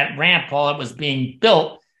behind that ramp while it was being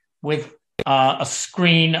built with a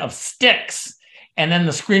screen of sticks. And then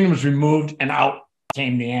the screen was removed and out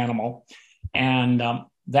came the animal. And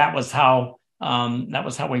that was how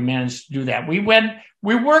we managed to do that. We worked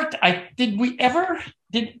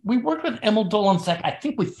with Emil Dolenczak. I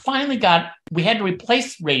think we had to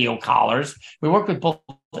replace radio collars. We worked with both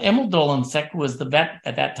Emil Dolenczak, who was the vet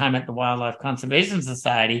at that time at the Wildlife Conservation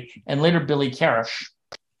Society, and later Billy Karish,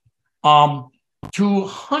 to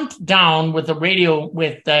hunt down with a radio,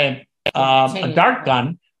 with a dart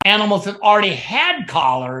gun, animals that already had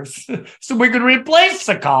collars so we could replace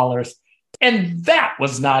the collars. And that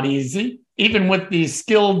was not easy, even with these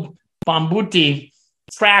skilled Bambuti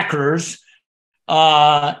trackers.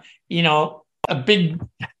 A big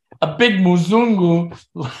Muzungu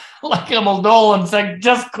like Emil Dolenczak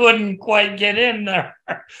just couldn't quite get in there.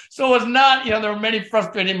 So it was not, there were many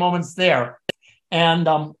frustrating moments there. And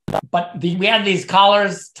we had these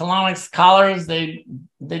collars, Telonyx collars. They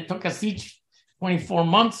took us each 24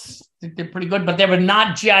 months. I think they're pretty good, but they were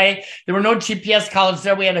not GIA. There were no GPS collars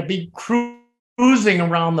there. We had to be cruising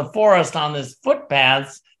around the forest on this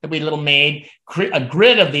footpaths that we made, a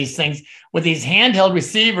grid of these things with these handheld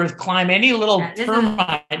receivers, climb any little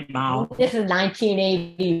termite mound. This is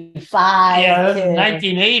 1985. Yeah, this is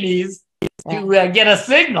 1980s to get a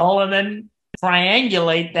signal and then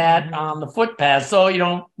triangulate that on the footpath.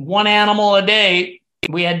 So, one animal a day.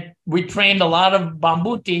 We trained a lot of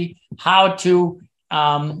Bambuti how to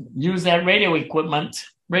use that radio equipment,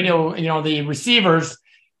 the receivers,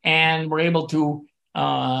 and we're able to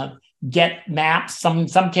get maps.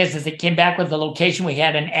 Some cases it came back with the location. We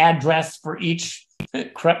had an address for each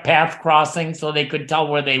path crossing so they could tell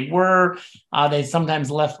where they were. They sometimes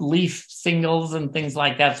left leaf signals and things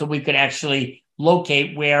like that so we could actually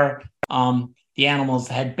locate where the animals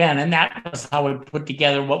had been. And that was how we put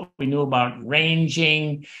together what we knew about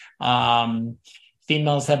ranging.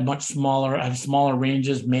 Females have smaller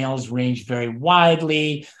ranges. Males range very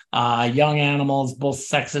widely. Young animals, both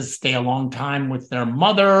sexes, stay a long time with their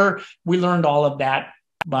mother. We learned all of that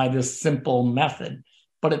by this simple method.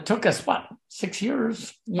 But it took us, 6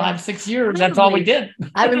 years? Yeah. 5-6 years. That's all we did.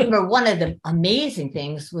 I remember one of the amazing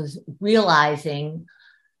things was realizing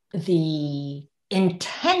the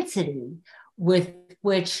intensity with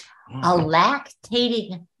which a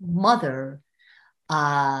lactating mother,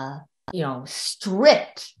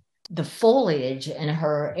 stripped the foliage in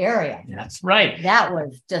her area. That's right. That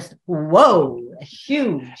was just,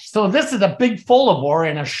 huge. So this is a big folivore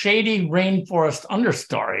in a shady rainforest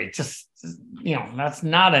understory. Just, that's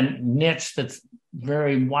not a niche that's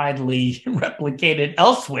very widely replicated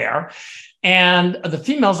elsewhere. And the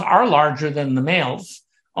females are larger than the males.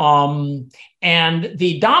 And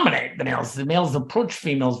they dominate the males. The males approach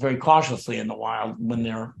females very cautiously in the wild when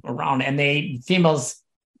they're around. And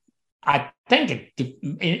I think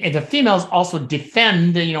the females also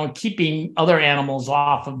defend, keeping other animals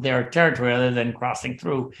off of their territory other than crossing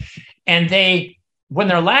through. And when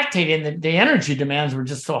they're lactating, the energy demands were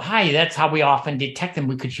just so high. That's how we often detect them.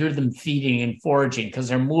 We could hear them feeding and foraging because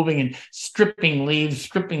they're moving and stripping leaves.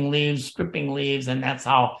 And that's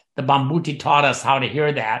how the Bambuti taught us how to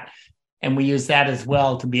hear that. And we use that as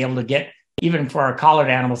well to be able to get, even for our collared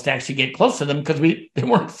animals, to actually get close to them because they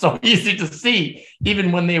weren't so easy to see,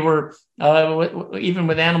 even when they were, even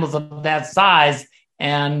with animals of that size.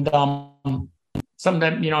 And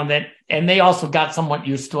sometimes, and they also got somewhat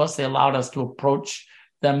used to us. They allowed us to approach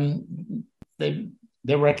them. They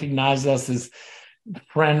recognized us as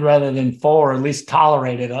friend rather than foe, or at least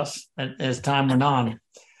tolerated us as time went on.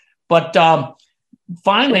 But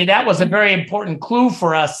finally, that was a very important clue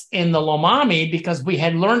for us in the Lomami because we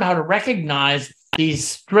had learned how to recognize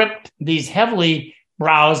these heavily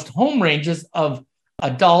browsed home ranges of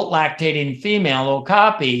adult lactating female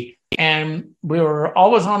okapi, and we were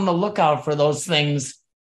always on the lookout for those things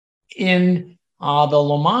in the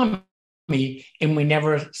Lomami, and we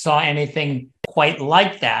never saw anything quite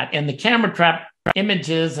like that. And the camera trap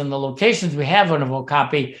images and the locations we have of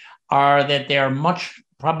okapi are that they're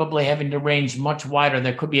probably having to range much wider.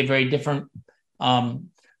 There could be a very different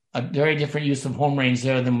use of home range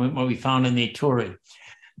there than what we found in the Ituri.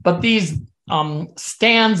 But these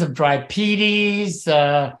stands of Drypetes,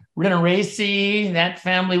 Rhineraceae, that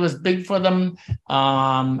family was big for them.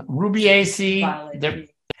 Rubiaceae,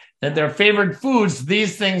 their favorite foods.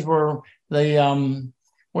 These things were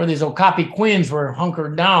where these okapi queens were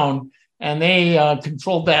hunkered down, and they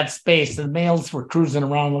controlled that space. The males were cruising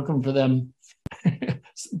around looking for them.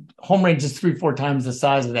 Home range is 3-4 times the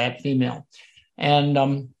size of that female. And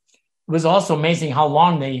it was also amazing how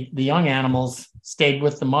long the young animals stayed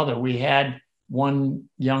with the mother. We had one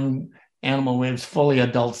young animal that was fully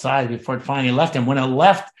adult size before it finally left. And when it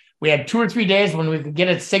left, we had 2 or 3 days when we could get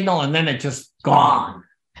its signal, and then it just gone.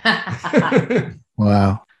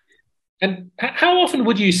 Wow. And how often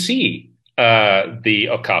would you see the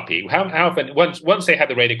okapi? How often, once they had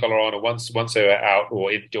the radio collar on, or once they were out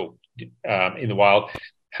or in the wild,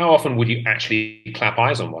 how often would you actually clap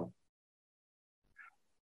eyes on one?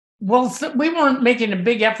 Well, we weren't making a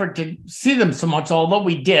big effort to see them so much, although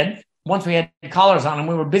we did. Once we had collars on them,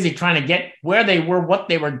 we were busy trying to get where they were, what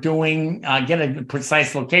they were doing, get a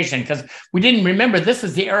precise location, because we didn't remember this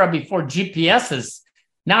is the era before GPSs,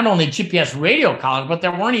 not only GPS radio collars, but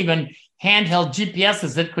there weren't even handheld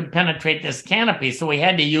GPSs that could penetrate this canopy. So we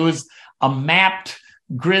had to use a mapped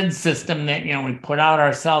grid system that, we put out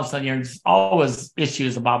ourselves, and there's always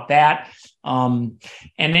issues about that. So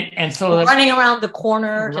running around the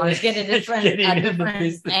corner right, to get a different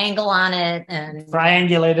angle on it and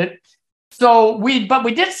triangulate it. So we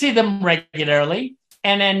did see them regularly,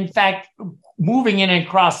 and in fact, moving in and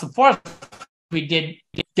across the forest, we did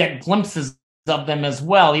get glimpses of them as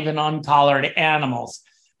well, even uncollared animals.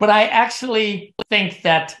 But I actually think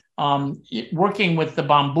that working with the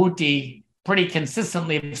Bambuti pretty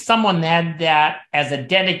consistently, if someone had that as a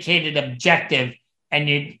dedicated objective, and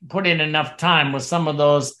you put in enough time with some of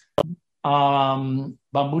those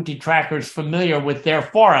Bambuti trackers familiar with their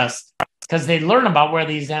forest, because they learn about where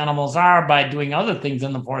these animals are by doing other things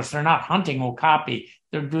in the forest. They're not hunting okapi.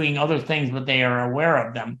 They're doing other things, but they are aware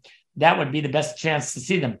of them. That would be the best chance to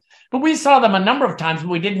see them. But we saw them a number of times.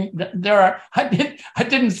 We didn't. I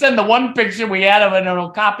didn't send the one picture we had of an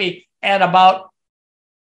okapi at about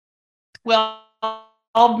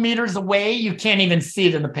 12 meters away. You can't even see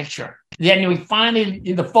it in the picture. Then we finally,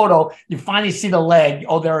 in the photo, you finally see the leg.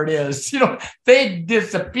 Oh, there it is. They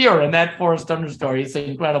disappear in that forest understory. It's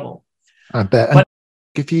incredible. I bet. And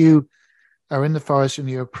if you are in the forest and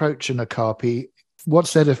you approach an okapi,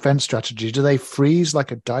 what's their defense strategy? Do they freeze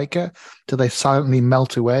like a duiker? Do they silently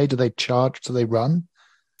melt away? Do they charge? Do they run?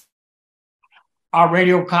 Our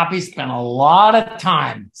radio okapi spent a lot of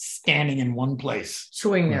time standing in one place.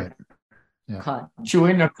 Chewing their cud.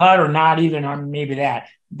 Chewing their cud, or not even, or maybe that.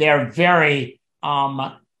 They're very,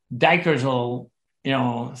 duikers will,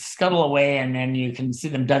 scuttle away, and then you can see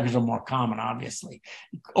them. Duikers are more common, obviously.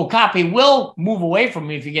 Okapi will move away from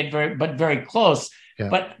you if you get very close. Yeah.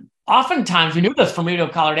 But oftentimes, we knew this from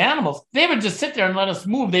radio-collared animals, they would just sit there and let us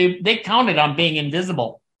move. They counted on being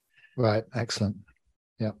invisible. Right. Excellent.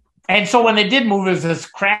 Yeah. And so when they did move, it was this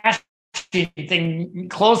crashing thing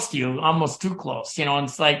close to you, almost too close, and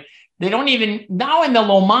it's like, they don't even, now in the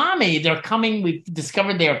Lomami, we've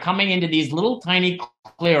discovered they are coming into these little tiny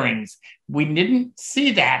clearings. We didn't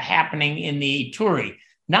see that happening in the Ituri.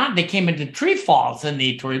 They came into tree falls in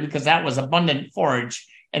the Ituri because that was abundant forage.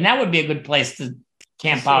 And that would be a good place to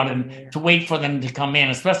camp out and to wait for them to come in,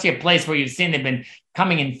 especially a place where you've seen they've been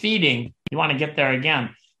coming and feeding. You want to get there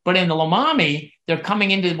again. But in the Lomami, they're coming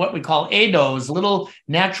into what we call edos, little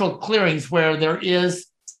natural clearings where there is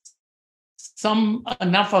some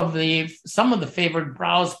of the favored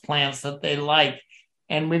browse plants that they like,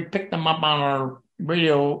 and we picked them up on our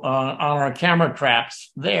radio, on our camera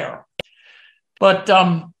traps there. But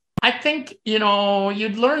I think you'd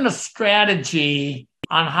learn a strategy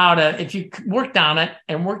on how to, if you worked on it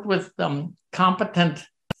and worked with able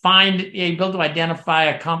to identify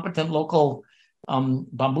a competent local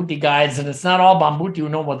Bambuti guides, and it's not all Bambuti who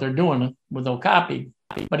know what they're doing with okapi,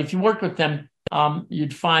 but if you worked with them,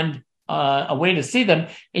 you'd find a way to see them,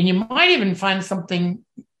 and you might even find something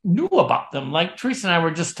new about them. Like Teresa and I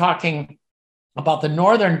were just talking about the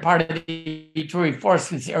northern part of the Ituri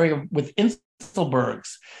Forest, this area with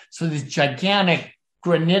Inselbergs. So these gigantic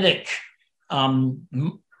granitic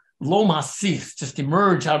lomacis just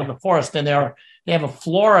emerge out of the forest, and they have a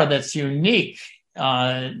flora that's unique,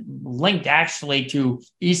 linked actually to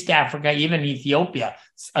East Africa, even Ethiopia,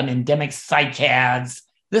 an endemic cycads,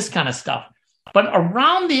 this kind of stuff. But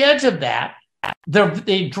around the edge of that,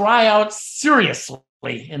 they dry out seriously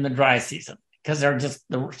in the dry season because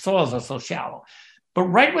the soils are so shallow. But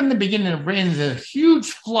right when the beginning of rain, there's a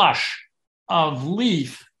huge flush of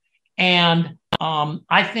leaf, and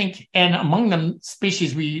I think, and among them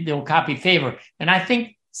species the Okapi favor, and I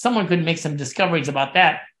think someone could make some discoveries about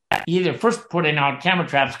that. Either first putting out camera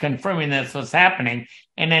traps confirming that's what's happening,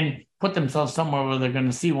 and then put themselves somewhere where they're going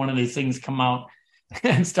to see one of these things come out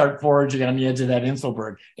and start foraging on the edge of that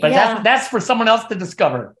Inselberg. But that's for someone else to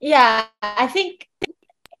discover. Yeah, I think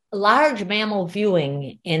large mammal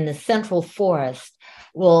viewing in the central forest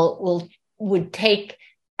would take.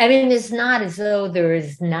 I mean, it's not as though there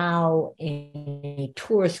is now a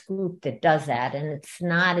tourist group that does that, and it's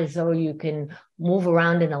not as though you can move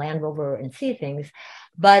around in a Land Rover and see things.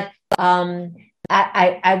 But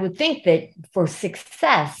I would think that for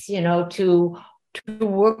success, to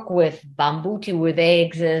work with Bambuti where they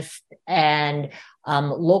exist and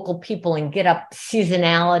local people and get up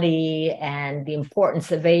seasonality and the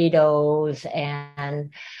importance of ADOs,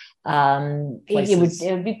 and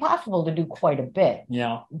it would be possible to do quite a bit.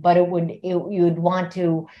 Yeah, but you'd want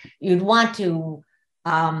to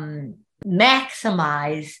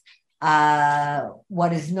maximize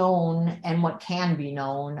what is known and what can be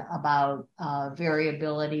known about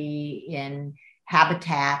variability in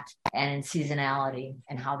habitat and in seasonality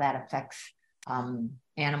and how that affects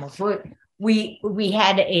animals. We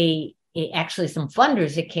had actually some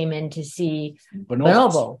funders that came in to see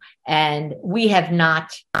bonobo, and we have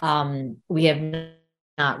not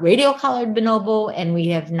radio collared bonobo, and we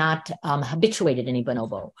have not habituated any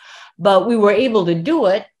bonobo, but we were able to do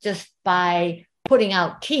it just by putting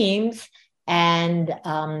out teams and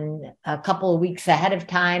a couple of weeks ahead of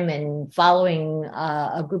time and following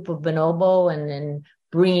a group of bonobo, and then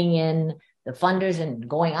bringing in the funders and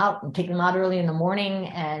going out and taking them out early in the morning,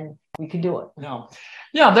 and we could do it. No.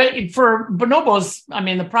 Yeah, for bonobos, I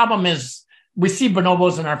mean, the problem is we see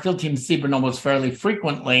bonobos, and our field teams see bonobos fairly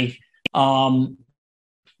frequently. They're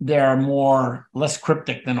less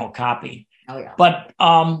cryptic than okapi. Oh, yeah. But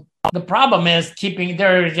the problem is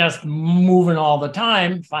they're just moving all the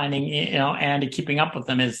time, finding, and keeping up with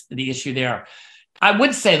them is the issue there. I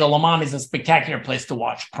would say the Lomami is a spectacular place to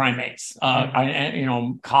watch primates.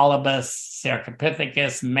 Colobus,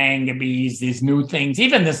 Cercopithecus, mangabes, these new things,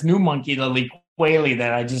 even this new monkey, the liquali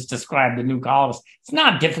that I just described, the new colobus. It's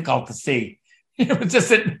not difficult to see. It's just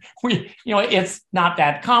that it's not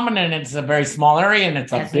that common, and it's a very small area, and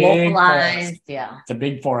it's a big forest. Yeah, it's a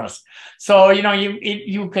big forest. So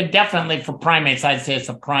you could definitely, for primates, I'd say it's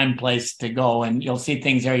a prime place to go, and you'll see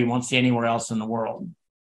things there you won't see anywhere else in the world.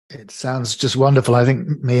 It sounds just wonderful. I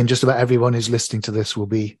think me and just about everyone who's listening to this will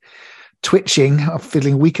be twitching,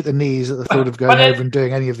 feeling weak at the knees at the thought of going over and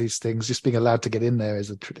doing any of these things. Just being allowed to get in there is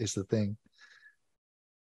the thing.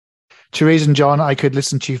 Therese and John, I could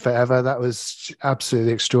listen to you forever. That was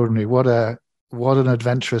absolutely extraordinary. What an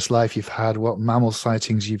adventurous life you've had. What mammal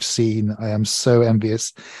sightings you've seen. I am so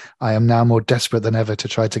envious. I am now more desperate than ever to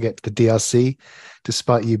try to get to the DRC,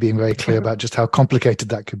 despite you being very clear about just how complicated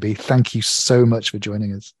that could be. Thank you so much for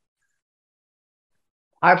joining us.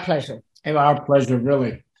 Our pleasure. Our pleasure,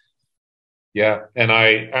 really. Yeah, and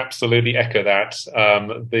I absolutely echo that.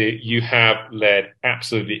 You have led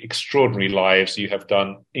absolutely extraordinary lives. You have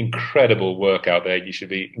done incredible work out there. You should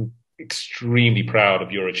be extremely proud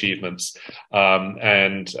of your achievements.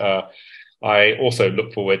 And I also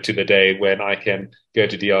look forward to the day when I can go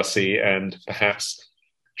to DRC and perhaps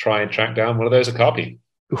try and track down one of those okapi.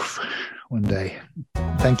 Oof, one day.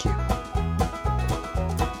 Thank you.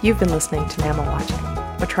 You've been listening to Mammal Watching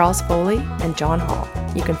with Charles Foley and John Hall.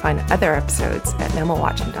 You can find other episodes at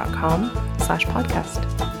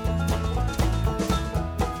mammalwatching.com/podcast.